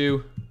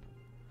into...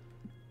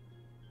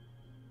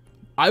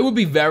 I would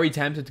be very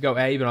tempted to go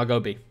A, but I'll go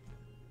B.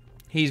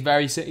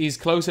 He's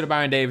closer to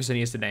Baron Davis than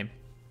he is to Dame.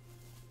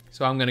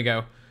 So I'm gonna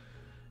go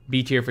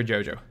B tier for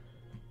JoJo.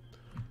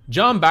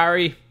 John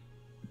Barry.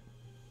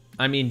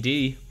 I mean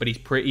D, but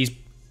he's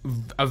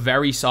a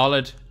very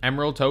solid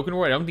Emerald token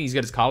award. I don't think he's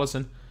good as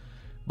Collison,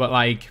 but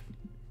like,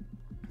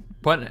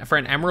 for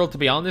an Emerald to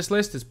be on this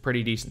list is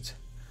pretty decent.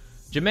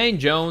 Jermaine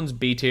Jones,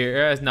 B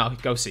tier. No,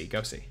 go C,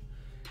 go C.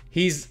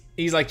 He's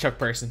like Chuck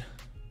Person.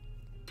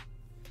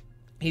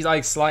 He's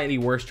like slightly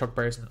worse Chuck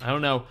Person. I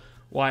don't know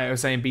why I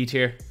was saying B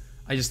tier.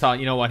 I just thought,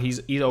 you know what, he's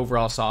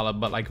overall solid,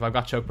 but like if I've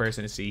got Chuck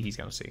Person to C, he's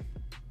going C.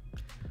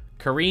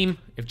 Kareem,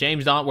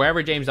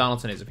 wherever James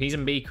Donaldson is, if he's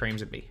in B,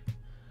 Kareem's in B.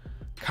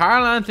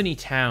 Karl Anthony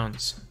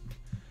Towns.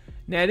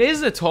 Now, this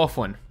is a tough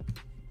one.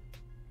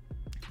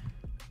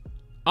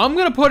 I'm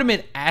going to put him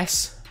in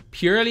S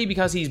purely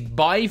because he's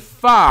by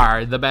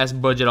far the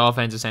best budget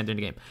offensive center in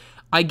the game.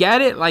 I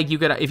get it, like, you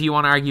could, if you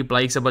want to argue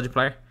Blake's a budget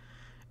player.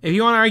 If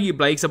you want to argue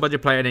Blake's a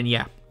budget player, then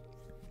yeah.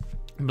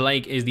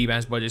 Blake is the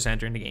best budget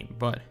center in the game,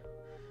 but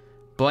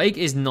Blake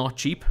is not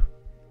cheap.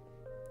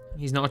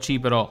 He's not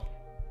cheap at all.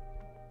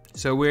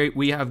 So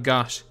we have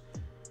got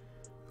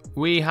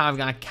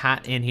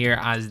Cat in here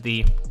as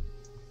the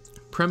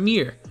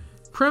premier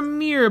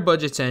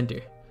budget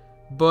center,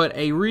 but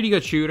a really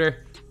good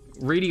shooter,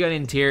 really good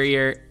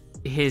interior.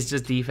 His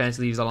just defense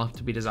leaves a lot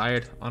to be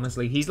desired.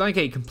 Honestly, he's like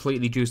a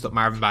completely juiced up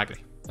Marvin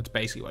Bagley. That's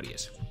basically what he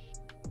is.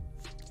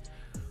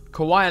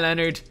 Kawhi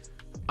Leonard.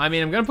 I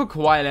mean, I'm gonna put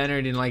Kawhi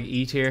Leonard in like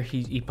E tier.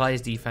 He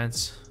plays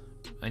defense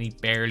and he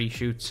barely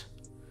shoots.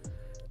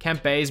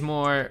 Kent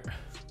Bazemore,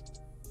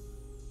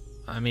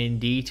 I mean,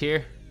 D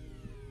tier.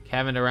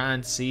 Kevin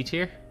Durant, C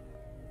tier.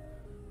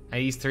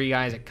 And these three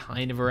guys are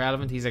kind of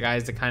irrelevant. These are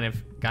guys that kind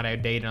of got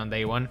outdated on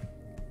day one.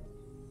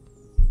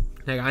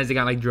 They're guys that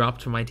got like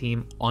dropped from my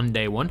team on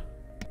day one.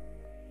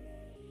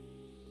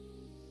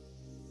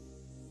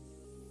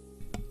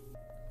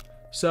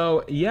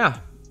 So yeah,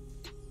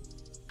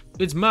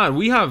 it's mad.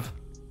 We have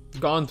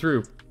gone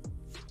through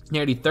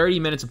nearly 30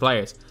 minutes of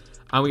players,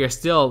 and we are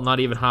still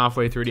not even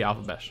halfway through the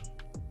alphabet.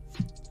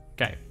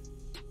 Okay,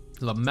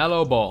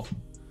 LaMelo Ball.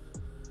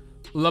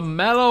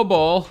 LaMelo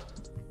Ball.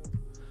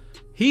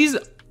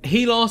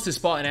 He lost his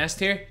spot in S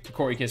tier to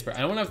Corey Kispert. I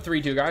don't want to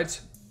have 3-2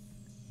 guards,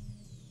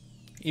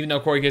 even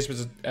though Corey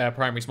Kispert's a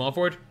primary small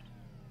forward.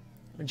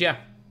 But yeah,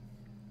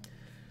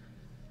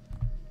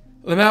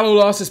 LaMelo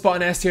lost his spot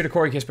in S tier to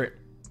Corey Kispert.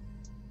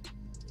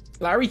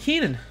 Larry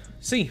Keenan,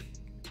 C.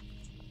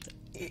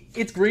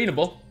 It's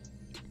greenable,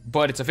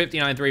 but it's a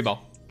 59 3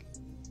 ball.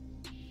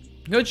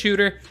 Good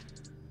shooter.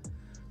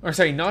 Or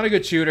sorry, not a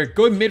good shooter.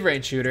 Good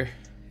mid-range shooter.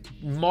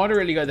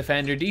 Moderately good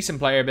defender. Decent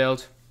player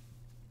build.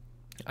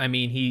 I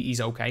mean,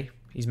 he's okay.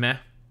 He's meh.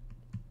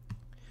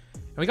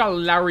 And we got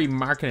Larry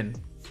Markkinen.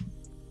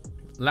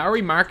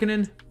 Larry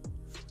Markkinen.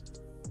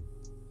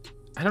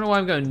 I don't know why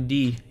I'm going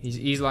D.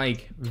 He's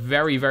like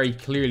very, very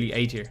clearly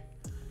A tier.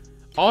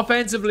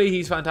 Offensively,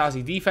 he's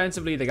fantastic.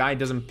 Defensively, the guy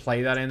doesn't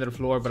play that end of the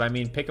floor, but I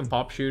mean, pick and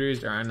pop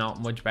shooters are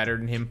not much better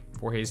than him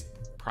for his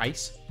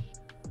price.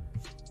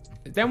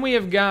 Then we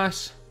have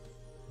got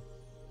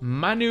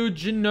Manu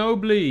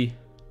Ginobili.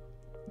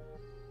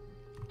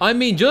 I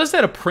mean, just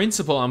out of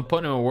principle, I'm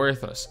putting him in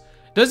worthless.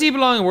 Does he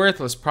belong in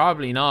worthless?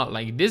 Probably not.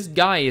 Like, this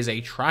guy is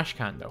a trash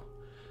can, though.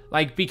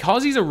 Like,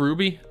 because he's a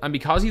Ruby, and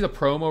because he's a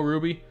promo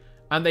Ruby,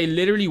 and they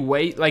literally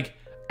wait, like,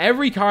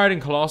 every card in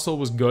Colossal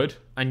was good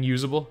and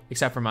usable,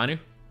 except for Manu.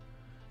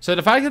 So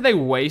the fact that they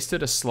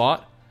wasted a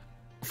slot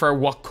for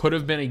what could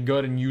have been a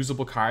good and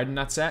usable card in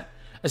that set,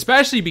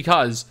 especially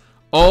because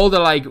all the,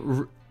 like,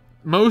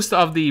 most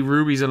of the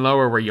Rubies and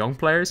lower were young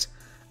players,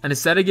 and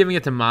instead of giving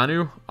it to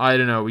Manu, I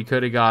don't know, we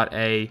could have got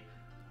a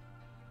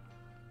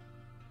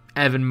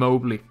Evan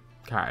Mobley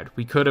card.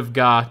 We could have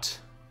got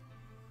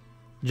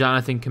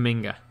Jonathan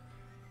Kuminga.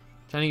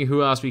 Trying to think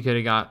who else we could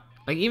have got.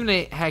 Like, even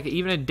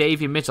a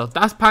Davey Mitchell.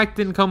 That pack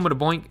didn't come with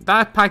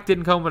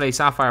a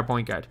Sapphire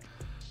point guard.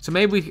 So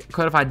maybe we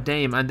could have had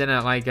Dame and then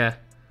at like a,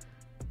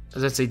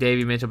 let's say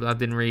Davy Mitchell, but that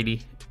didn't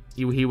really,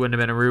 he wouldn't have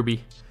been a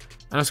Ruby.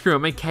 And screw it,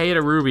 make Cade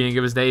a Ruby and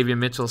give us Davy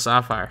Mitchell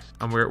Sapphire.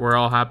 And we're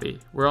all happy.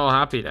 We're all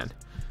happy then.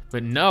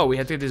 But no, we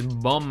had to get this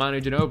bum Manu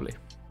Ginobili.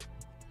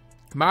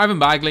 Marvin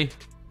Bagley.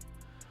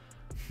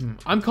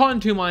 I'm caught in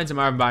two minds of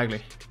Marvin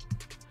Bagley.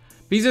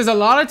 Because there's a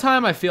lot of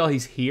time I feel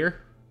he's here.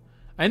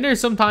 And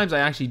there's sometimes I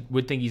actually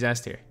would think he's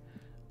S tier.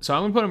 So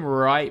I'm going to put him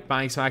right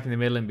bang smack in the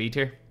middle in B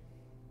tier.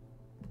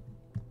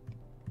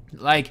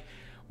 Like,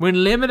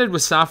 when limited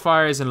with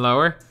Sapphires and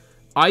lower,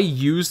 I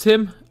used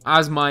him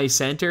as my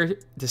center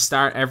to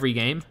start every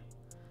game.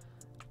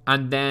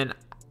 And then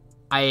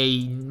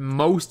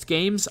most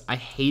games, I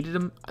hated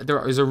him.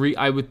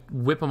 I would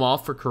whip him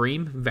off for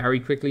Kareem very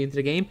quickly into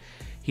the game.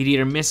 He'd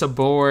either miss a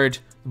board,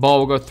 the ball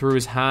would go through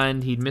his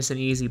hand, he'd miss an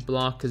easy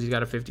block because he's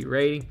got a 50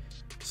 rating.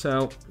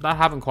 So that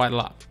happened quite a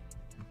lot.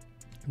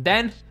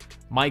 Then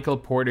Michael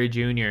Porter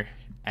Jr.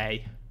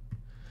 A.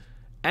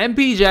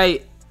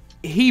 MPJ,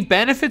 he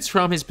benefits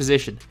from his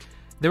position.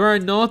 There are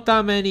not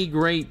that many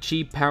great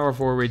cheap power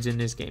forwards in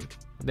this game.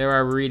 There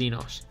are really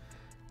not.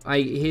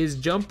 His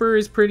jumper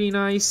is pretty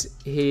nice.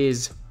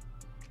 His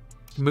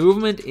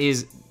movement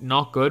is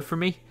not good for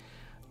me.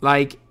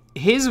 Like,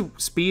 his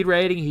speed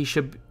rating, he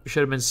should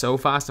have been so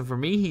fast. And for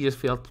me, he just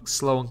feels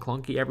slow and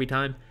clunky every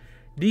time.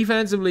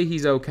 Defensively,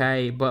 he's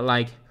okay. But,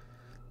 like,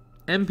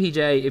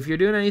 MPJ, if you're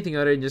doing anything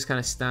other than just kind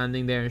of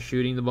standing there and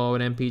shooting the ball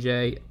with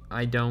MPJ,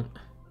 I don't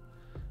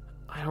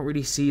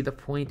really see the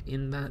point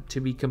in that, to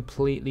be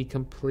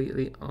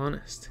completely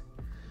honest.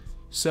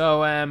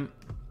 So,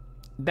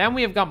 then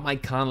we have got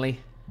Mike Conley.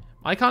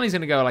 Mike Conley's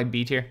going to go, like,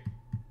 B tier.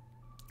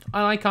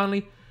 I like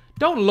Conley.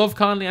 Don't love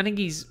Conley. I think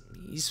he's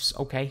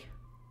okay.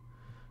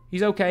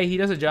 He's okay. He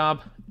does a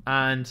job.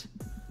 And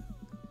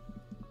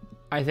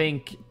I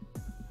think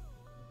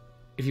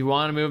if you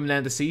want to move him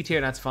down to C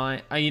tier, that's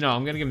fine. I'm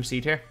going to give him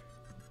C tier.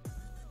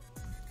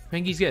 I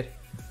think he's good.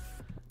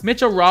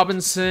 Mitchell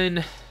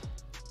Robinson.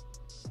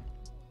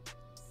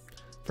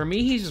 For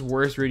me, he's just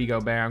worse Rudy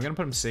Gobert. I'm going to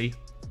put him C.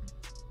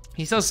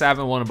 He still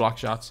 7-1 in block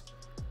shots.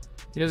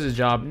 He does his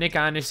job. Nick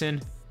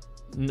Anderson,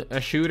 a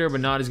shooter,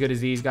 but not as good as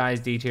these guys.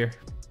 D tier.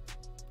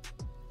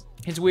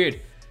 It's weird.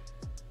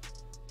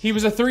 He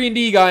was a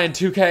 3-and-D guy in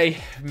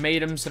 2K.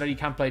 Made him so that he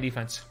can't play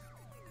defense.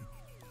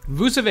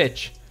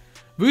 Vucevic.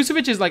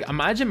 Vucevic is like,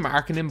 imagine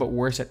marking him, but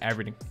worse at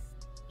everything.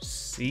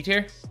 C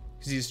tier.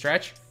 Because he's a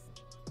stretch.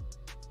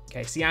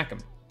 Okay,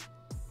 Siakam.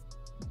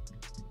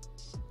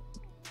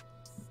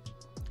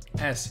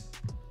 S.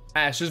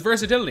 Just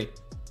versatility.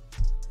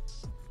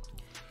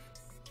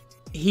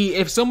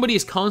 If somebody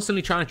is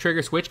constantly trying to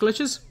trigger switch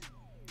glitches,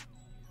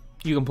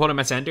 you can put him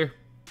at center.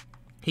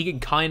 He can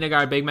kind of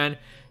guard big men.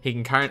 He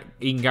can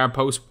guard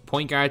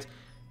point guards.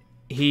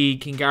 He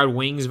can guard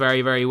wings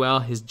very, very well.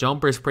 His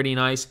jumper is pretty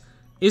nice.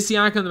 Is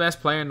Siakam the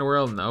best player in the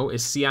world? No.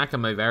 Is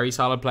Siakam a very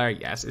solid player?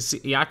 Yes. Is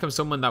Siakam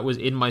someone that was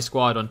in my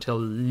squad until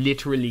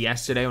literally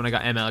yesterday when I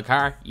got ML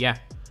Carr? Yeah.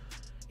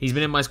 He's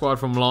been in my squad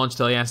from launch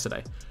till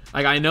yesterday.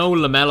 Like, I know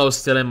LaMelo's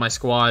still in my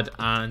squad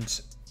and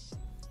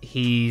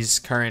he's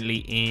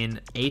currently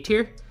in A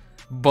tier.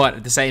 But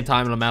at the same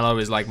time,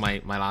 LaMelo is like my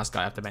last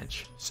guy off the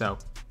bench. So,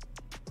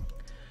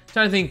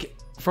 trying to think,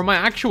 for my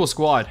actual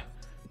squad,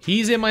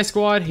 he's in my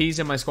squad, he's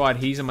in my squad,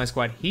 he's in my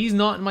squad. He's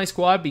not in my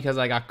squad because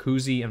I got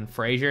Kuzi and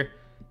Frazier.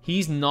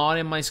 He's not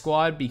in my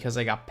squad because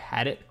I got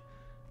Pettit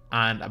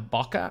and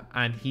Ibaka,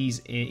 and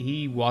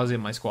he was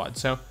in my squad.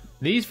 So,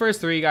 these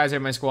first three guys are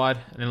in my squad,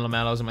 and then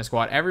LaMelo's in my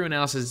squad. Everyone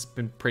else has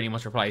been pretty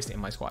much replaced in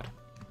my squad.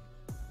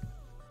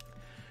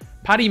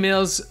 Patty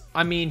Mills,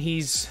 I mean,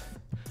 he's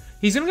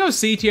going to go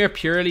C tier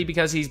purely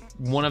because he's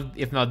one of,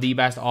 if not the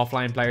best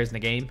offline players in the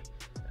game.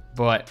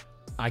 But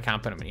I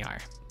can't put him any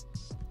higher.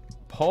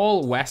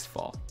 Paul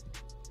Westphal.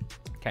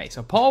 Okay,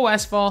 so Paul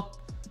Westphal.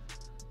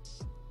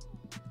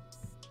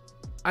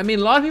 I mean,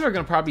 a lot of people are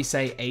going to probably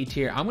say A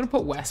tier. I'm going to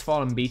put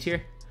Westphal in B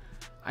tier.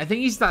 I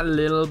think he's that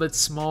little bit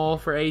small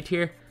for A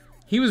tier.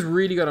 He was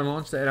really good on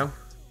launch day, though.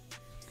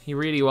 He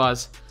really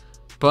was.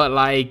 But,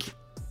 like,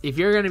 if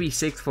you're going to be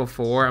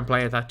 6'4" and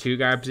play at that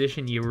 2-guard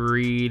position, you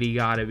really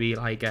got to be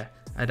like a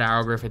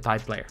Darryl Griffith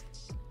type player.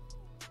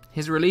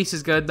 His release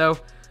is good, though.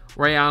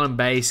 Ray Allen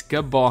base,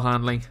 good ball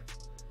handling.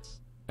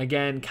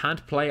 Again,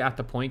 can't play at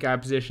the point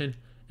guard position.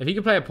 If he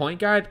could play a point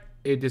guard,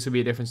 this would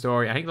be a different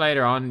story. I think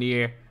later on in the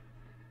year,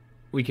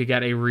 we could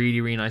get a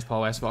really, really nice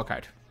Paul Westphal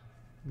card.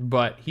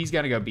 But he's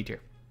going to go B tier.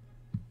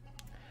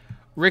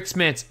 Rick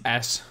Smits,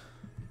 S.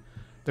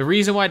 The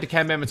reason why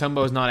Dikembe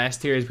Mutombo is not S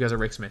tier is because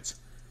of Rick Smits.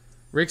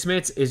 Rick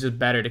Smits is just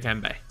better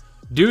Dikembe.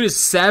 Dude is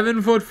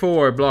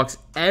 7'4", blocks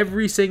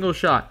every single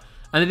shot.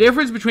 And the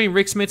difference between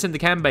Rick Smits and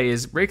Dikembe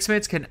is Rick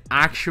Smits can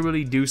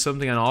actually do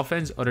something on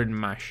offense other than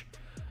mash.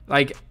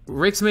 Like,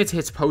 Rick Smits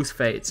hits post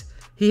fades.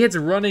 He hits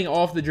running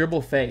off the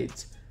dribble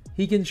fades.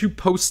 He can shoot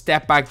post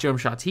step back jump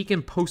shots. He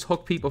can post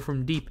hook people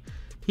from deep.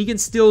 He can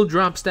still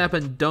drop step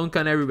and dunk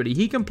on everybody.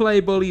 He can play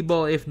bully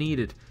ball if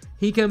needed.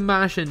 He can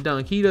mash and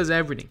dunk. He does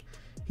everything.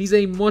 He's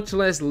a much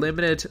less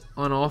limited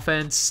on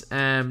offense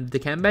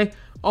Dikembe,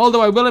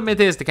 Although I will admit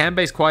this,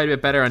 Dikembe is quite a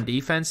bit better on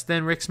defense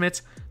than Rick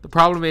Smits. The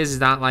problem is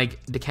that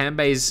like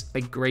Dikembe's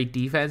like great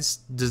defense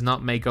does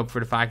not make up for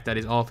the fact that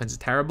his offense is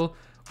terrible,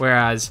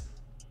 whereas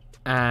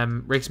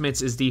Rick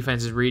Smits'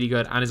 defense is really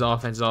good and his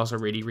offense is also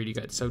really, really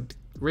good. So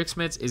Rick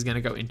Smits is going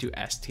to go into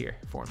S tier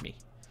for me.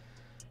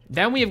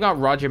 Then we've got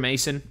Roger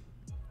Mason.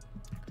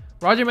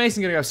 Roger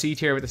Mason going to go C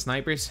tier with the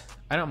snipers.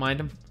 I don't mind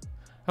him.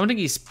 I don't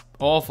think he's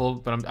awful,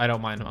 but I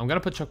don't mind him. I'm going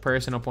to put Chuck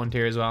Person up 1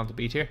 tier as well into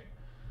B tier.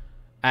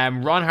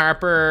 Ron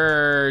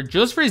Harper,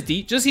 just for his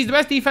he's the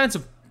best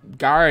defensive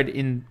guard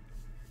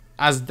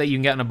that you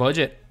can get on a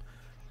budget.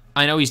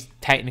 I know he's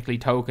technically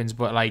tokens,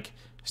 but like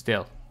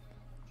still,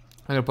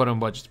 I'm gonna put him on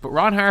budgets. But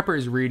Ron Harper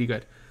is really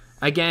good.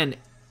 Again,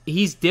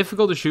 he's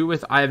difficult to shoot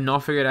with. I have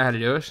not figured out how to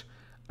do it.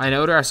 I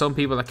know there are some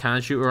people that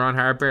can shoot with Ron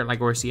Harper, like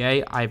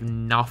RCA. I've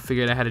not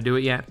figured out how to do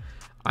it yet.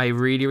 I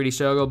really, really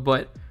struggle.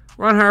 But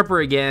Ron Harper,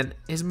 again,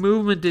 his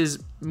movement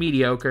is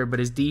mediocre, but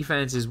his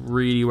defense is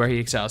really where he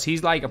excels.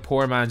 He's like a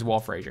poor man's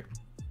Walt Frazier.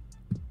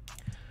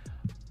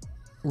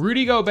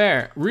 Rudy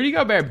Gobert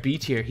B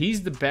tier.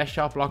 He's the best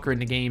shot blocker in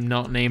the game,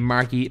 not named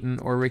Mark Eaton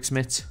or Rick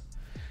Smits.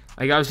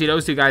 Like, obviously,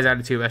 those two guys are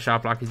the 2 best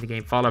shot blockers in the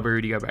game, followed by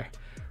Rudy Gobert.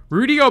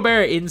 Rudy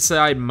Gobert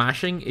inside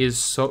mashing is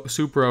so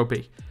super OP.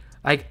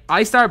 Like,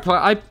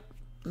 I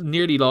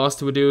nearly lost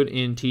to a dude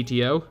in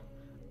TTO,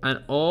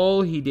 and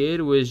all he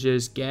did was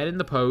just get in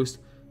the post,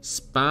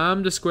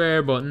 spam the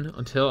square button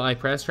until I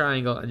pressed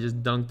triangle and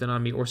just dunked it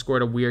on me or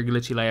scored a weird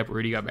glitchy layup with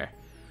Rudy Gobert.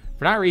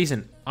 For that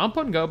reason, I'm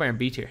putting Gobert in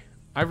B tier.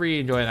 I really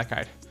enjoy that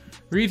card.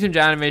 Rudy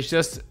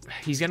Tomjanovic,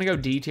 he's going to go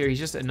D tier. He's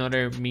just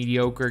another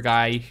mediocre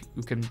guy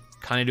who can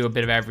kind of do a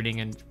bit of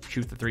everything and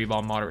shoot the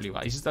 3-ball moderately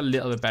well. He's just a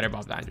little bit better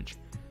Bob Dandridge.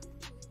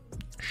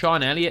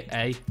 Sean Elliott,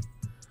 A.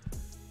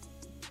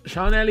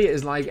 Sean Elliott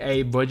is like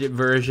a budget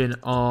version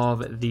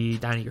of the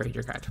Danny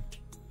Granger card.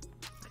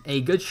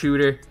 A good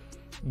shooter,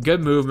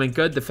 good movement,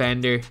 good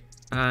defender,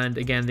 and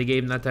again, they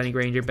gave him that Danny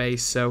Granger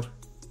base, so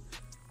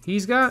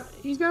he's got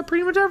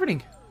pretty much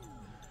everything.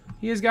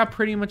 He has got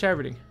pretty much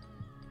everything.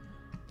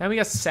 Then we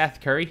got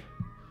Seth Curry.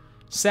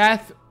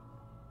 Seth,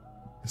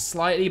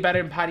 slightly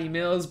better than Patty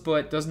Mills,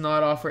 but does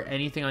not offer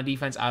anything on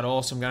defense at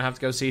all, so I'm going to have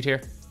to go C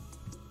tier.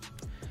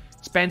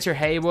 Spencer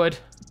Haywood.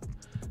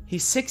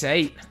 He's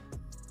 6'8".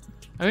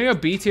 I'm going to go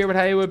B tier with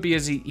Haywood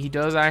because he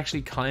does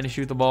actually kind of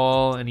shoot the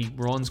ball and he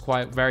runs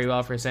very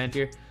well for a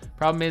center.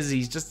 Problem is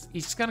he's just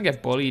going to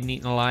get bullied and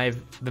eaten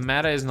alive. The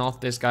meta is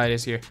not this guy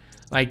this year.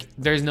 Like,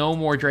 there's no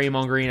more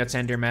Draymond Green at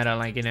center meta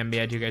like in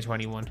NBA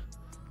 2K21.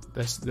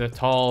 The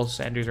tall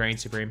centers reign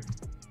supreme.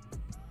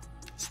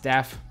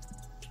 Steph.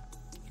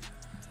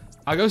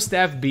 I'll go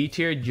Steph B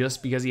tier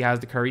just because he has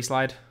the Curry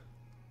slide.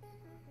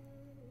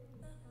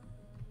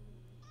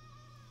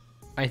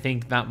 I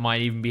think that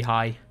might even be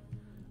high.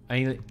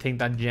 I think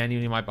that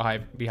genuinely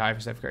might be high for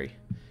Steph Curry.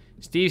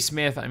 Steve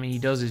Smith, I mean, he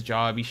does his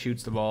job. He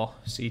shoots the ball.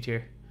 C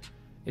tier.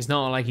 It's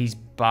not like he's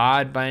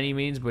bad by any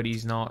means, but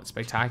he's not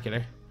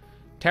spectacular.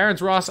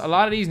 Terrence Ross, a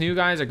lot of these new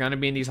guys are going to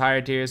be in these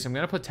higher tiers, so I'm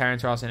going to put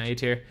Terrence Ross in A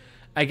tier.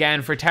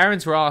 Again, for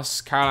Terrence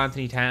Ross, Karl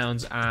Anthony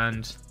Towns,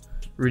 and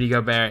Rudy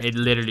Gobert,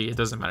 it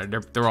doesn't matter.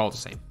 They're all the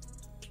same.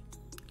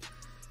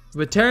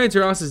 But Terrence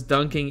Ross's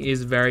dunking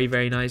is very,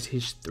 very nice.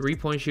 His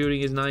 3-point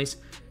shooting is nice.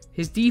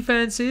 His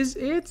defense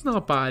it's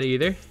not bad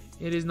either.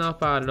 It is not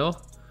bad at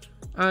all.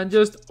 And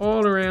just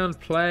all around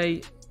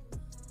play,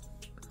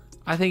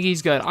 I think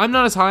he's good. I'm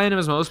not as high on him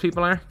as most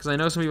people are, because I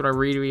know some people are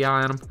really, really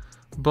high on him.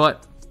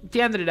 But at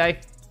the end of the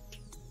day,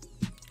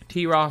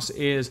 T. Ross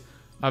is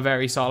a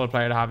very solid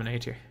player to have in A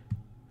tier.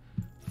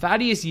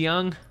 Thaddeus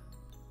Young,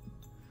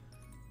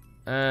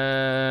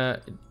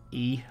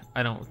 E.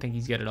 I don't think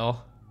he's good at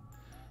all.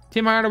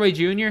 Tim Hardaway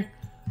Jr.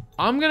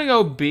 I'm gonna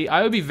go B.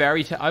 I would be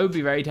very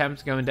tempted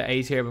to go into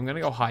A tier, but I'm gonna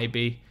go high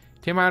B.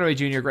 Tim Hardaway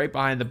Jr. great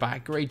behind the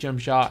back, great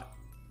jump shot.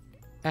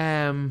 His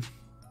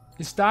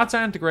stats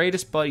aren't the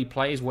greatest, but he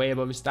plays way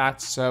above his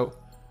stats. So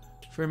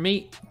for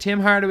me, Tim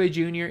Hardaway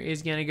Jr.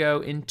 is gonna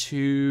go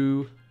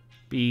into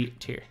B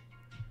tier.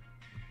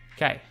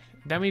 Okay,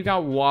 then we've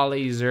got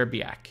Wally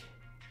Zerbiak.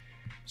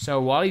 So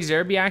Wally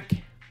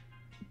Zerbiak,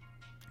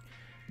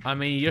 I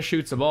mean, he just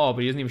shoots the ball,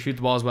 but he doesn't even shoot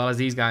the ball as well as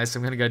these guys. So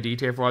I'm going to go D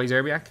tier for Wally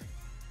Zerbiak.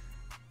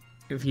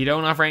 If you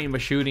don't offer anything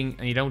but shooting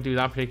and you don't do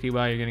that particularly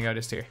well, you're going to go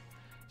this tier.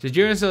 So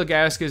Julian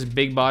Silgauskas,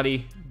 big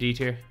body, D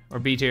tier or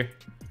B tier.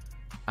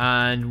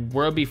 And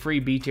World Be Free,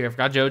 B tier. I've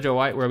got JoJo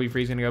White, World Be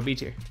Free is going to go B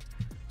tier.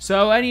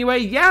 So anyway,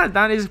 yeah,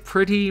 that is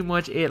pretty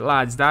much it,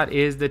 lads. That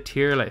is the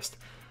tier list.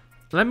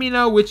 Let me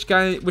know which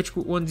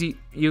ones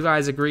you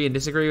guys agree and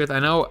disagree with. I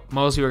know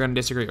most of you are going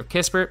to disagree with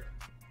Kispert.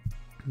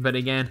 But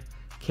again,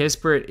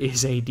 Kispert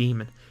is a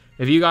demon.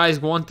 If you guys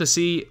want to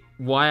see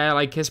why I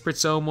like Kispert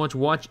so much,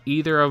 watch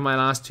either of my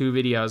last 2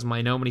 videos.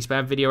 My No Money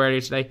Spent video earlier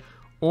today,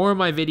 or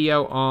my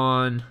video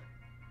on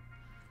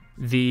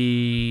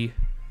the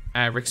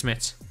Rick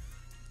Smits.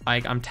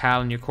 Like, I'm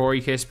telling you,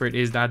 Corey Kispert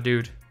is that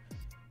dude.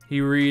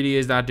 He really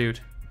is that dude.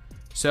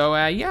 So,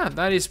 yeah,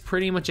 that is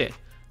pretty much it.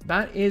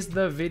 That is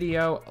the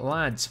video,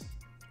 lads.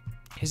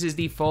 This is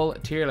the full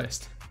tier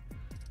list.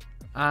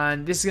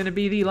 And this is going to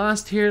be the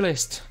last tier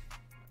list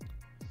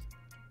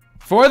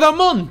for the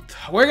month.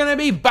 We're going to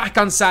be back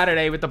on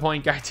Saturday with the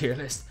point guard tier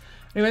list.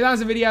 Anyway, that was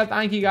the video.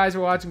 Thank you guys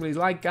for watching. Please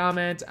like,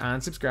 comment,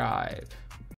 and subscribe.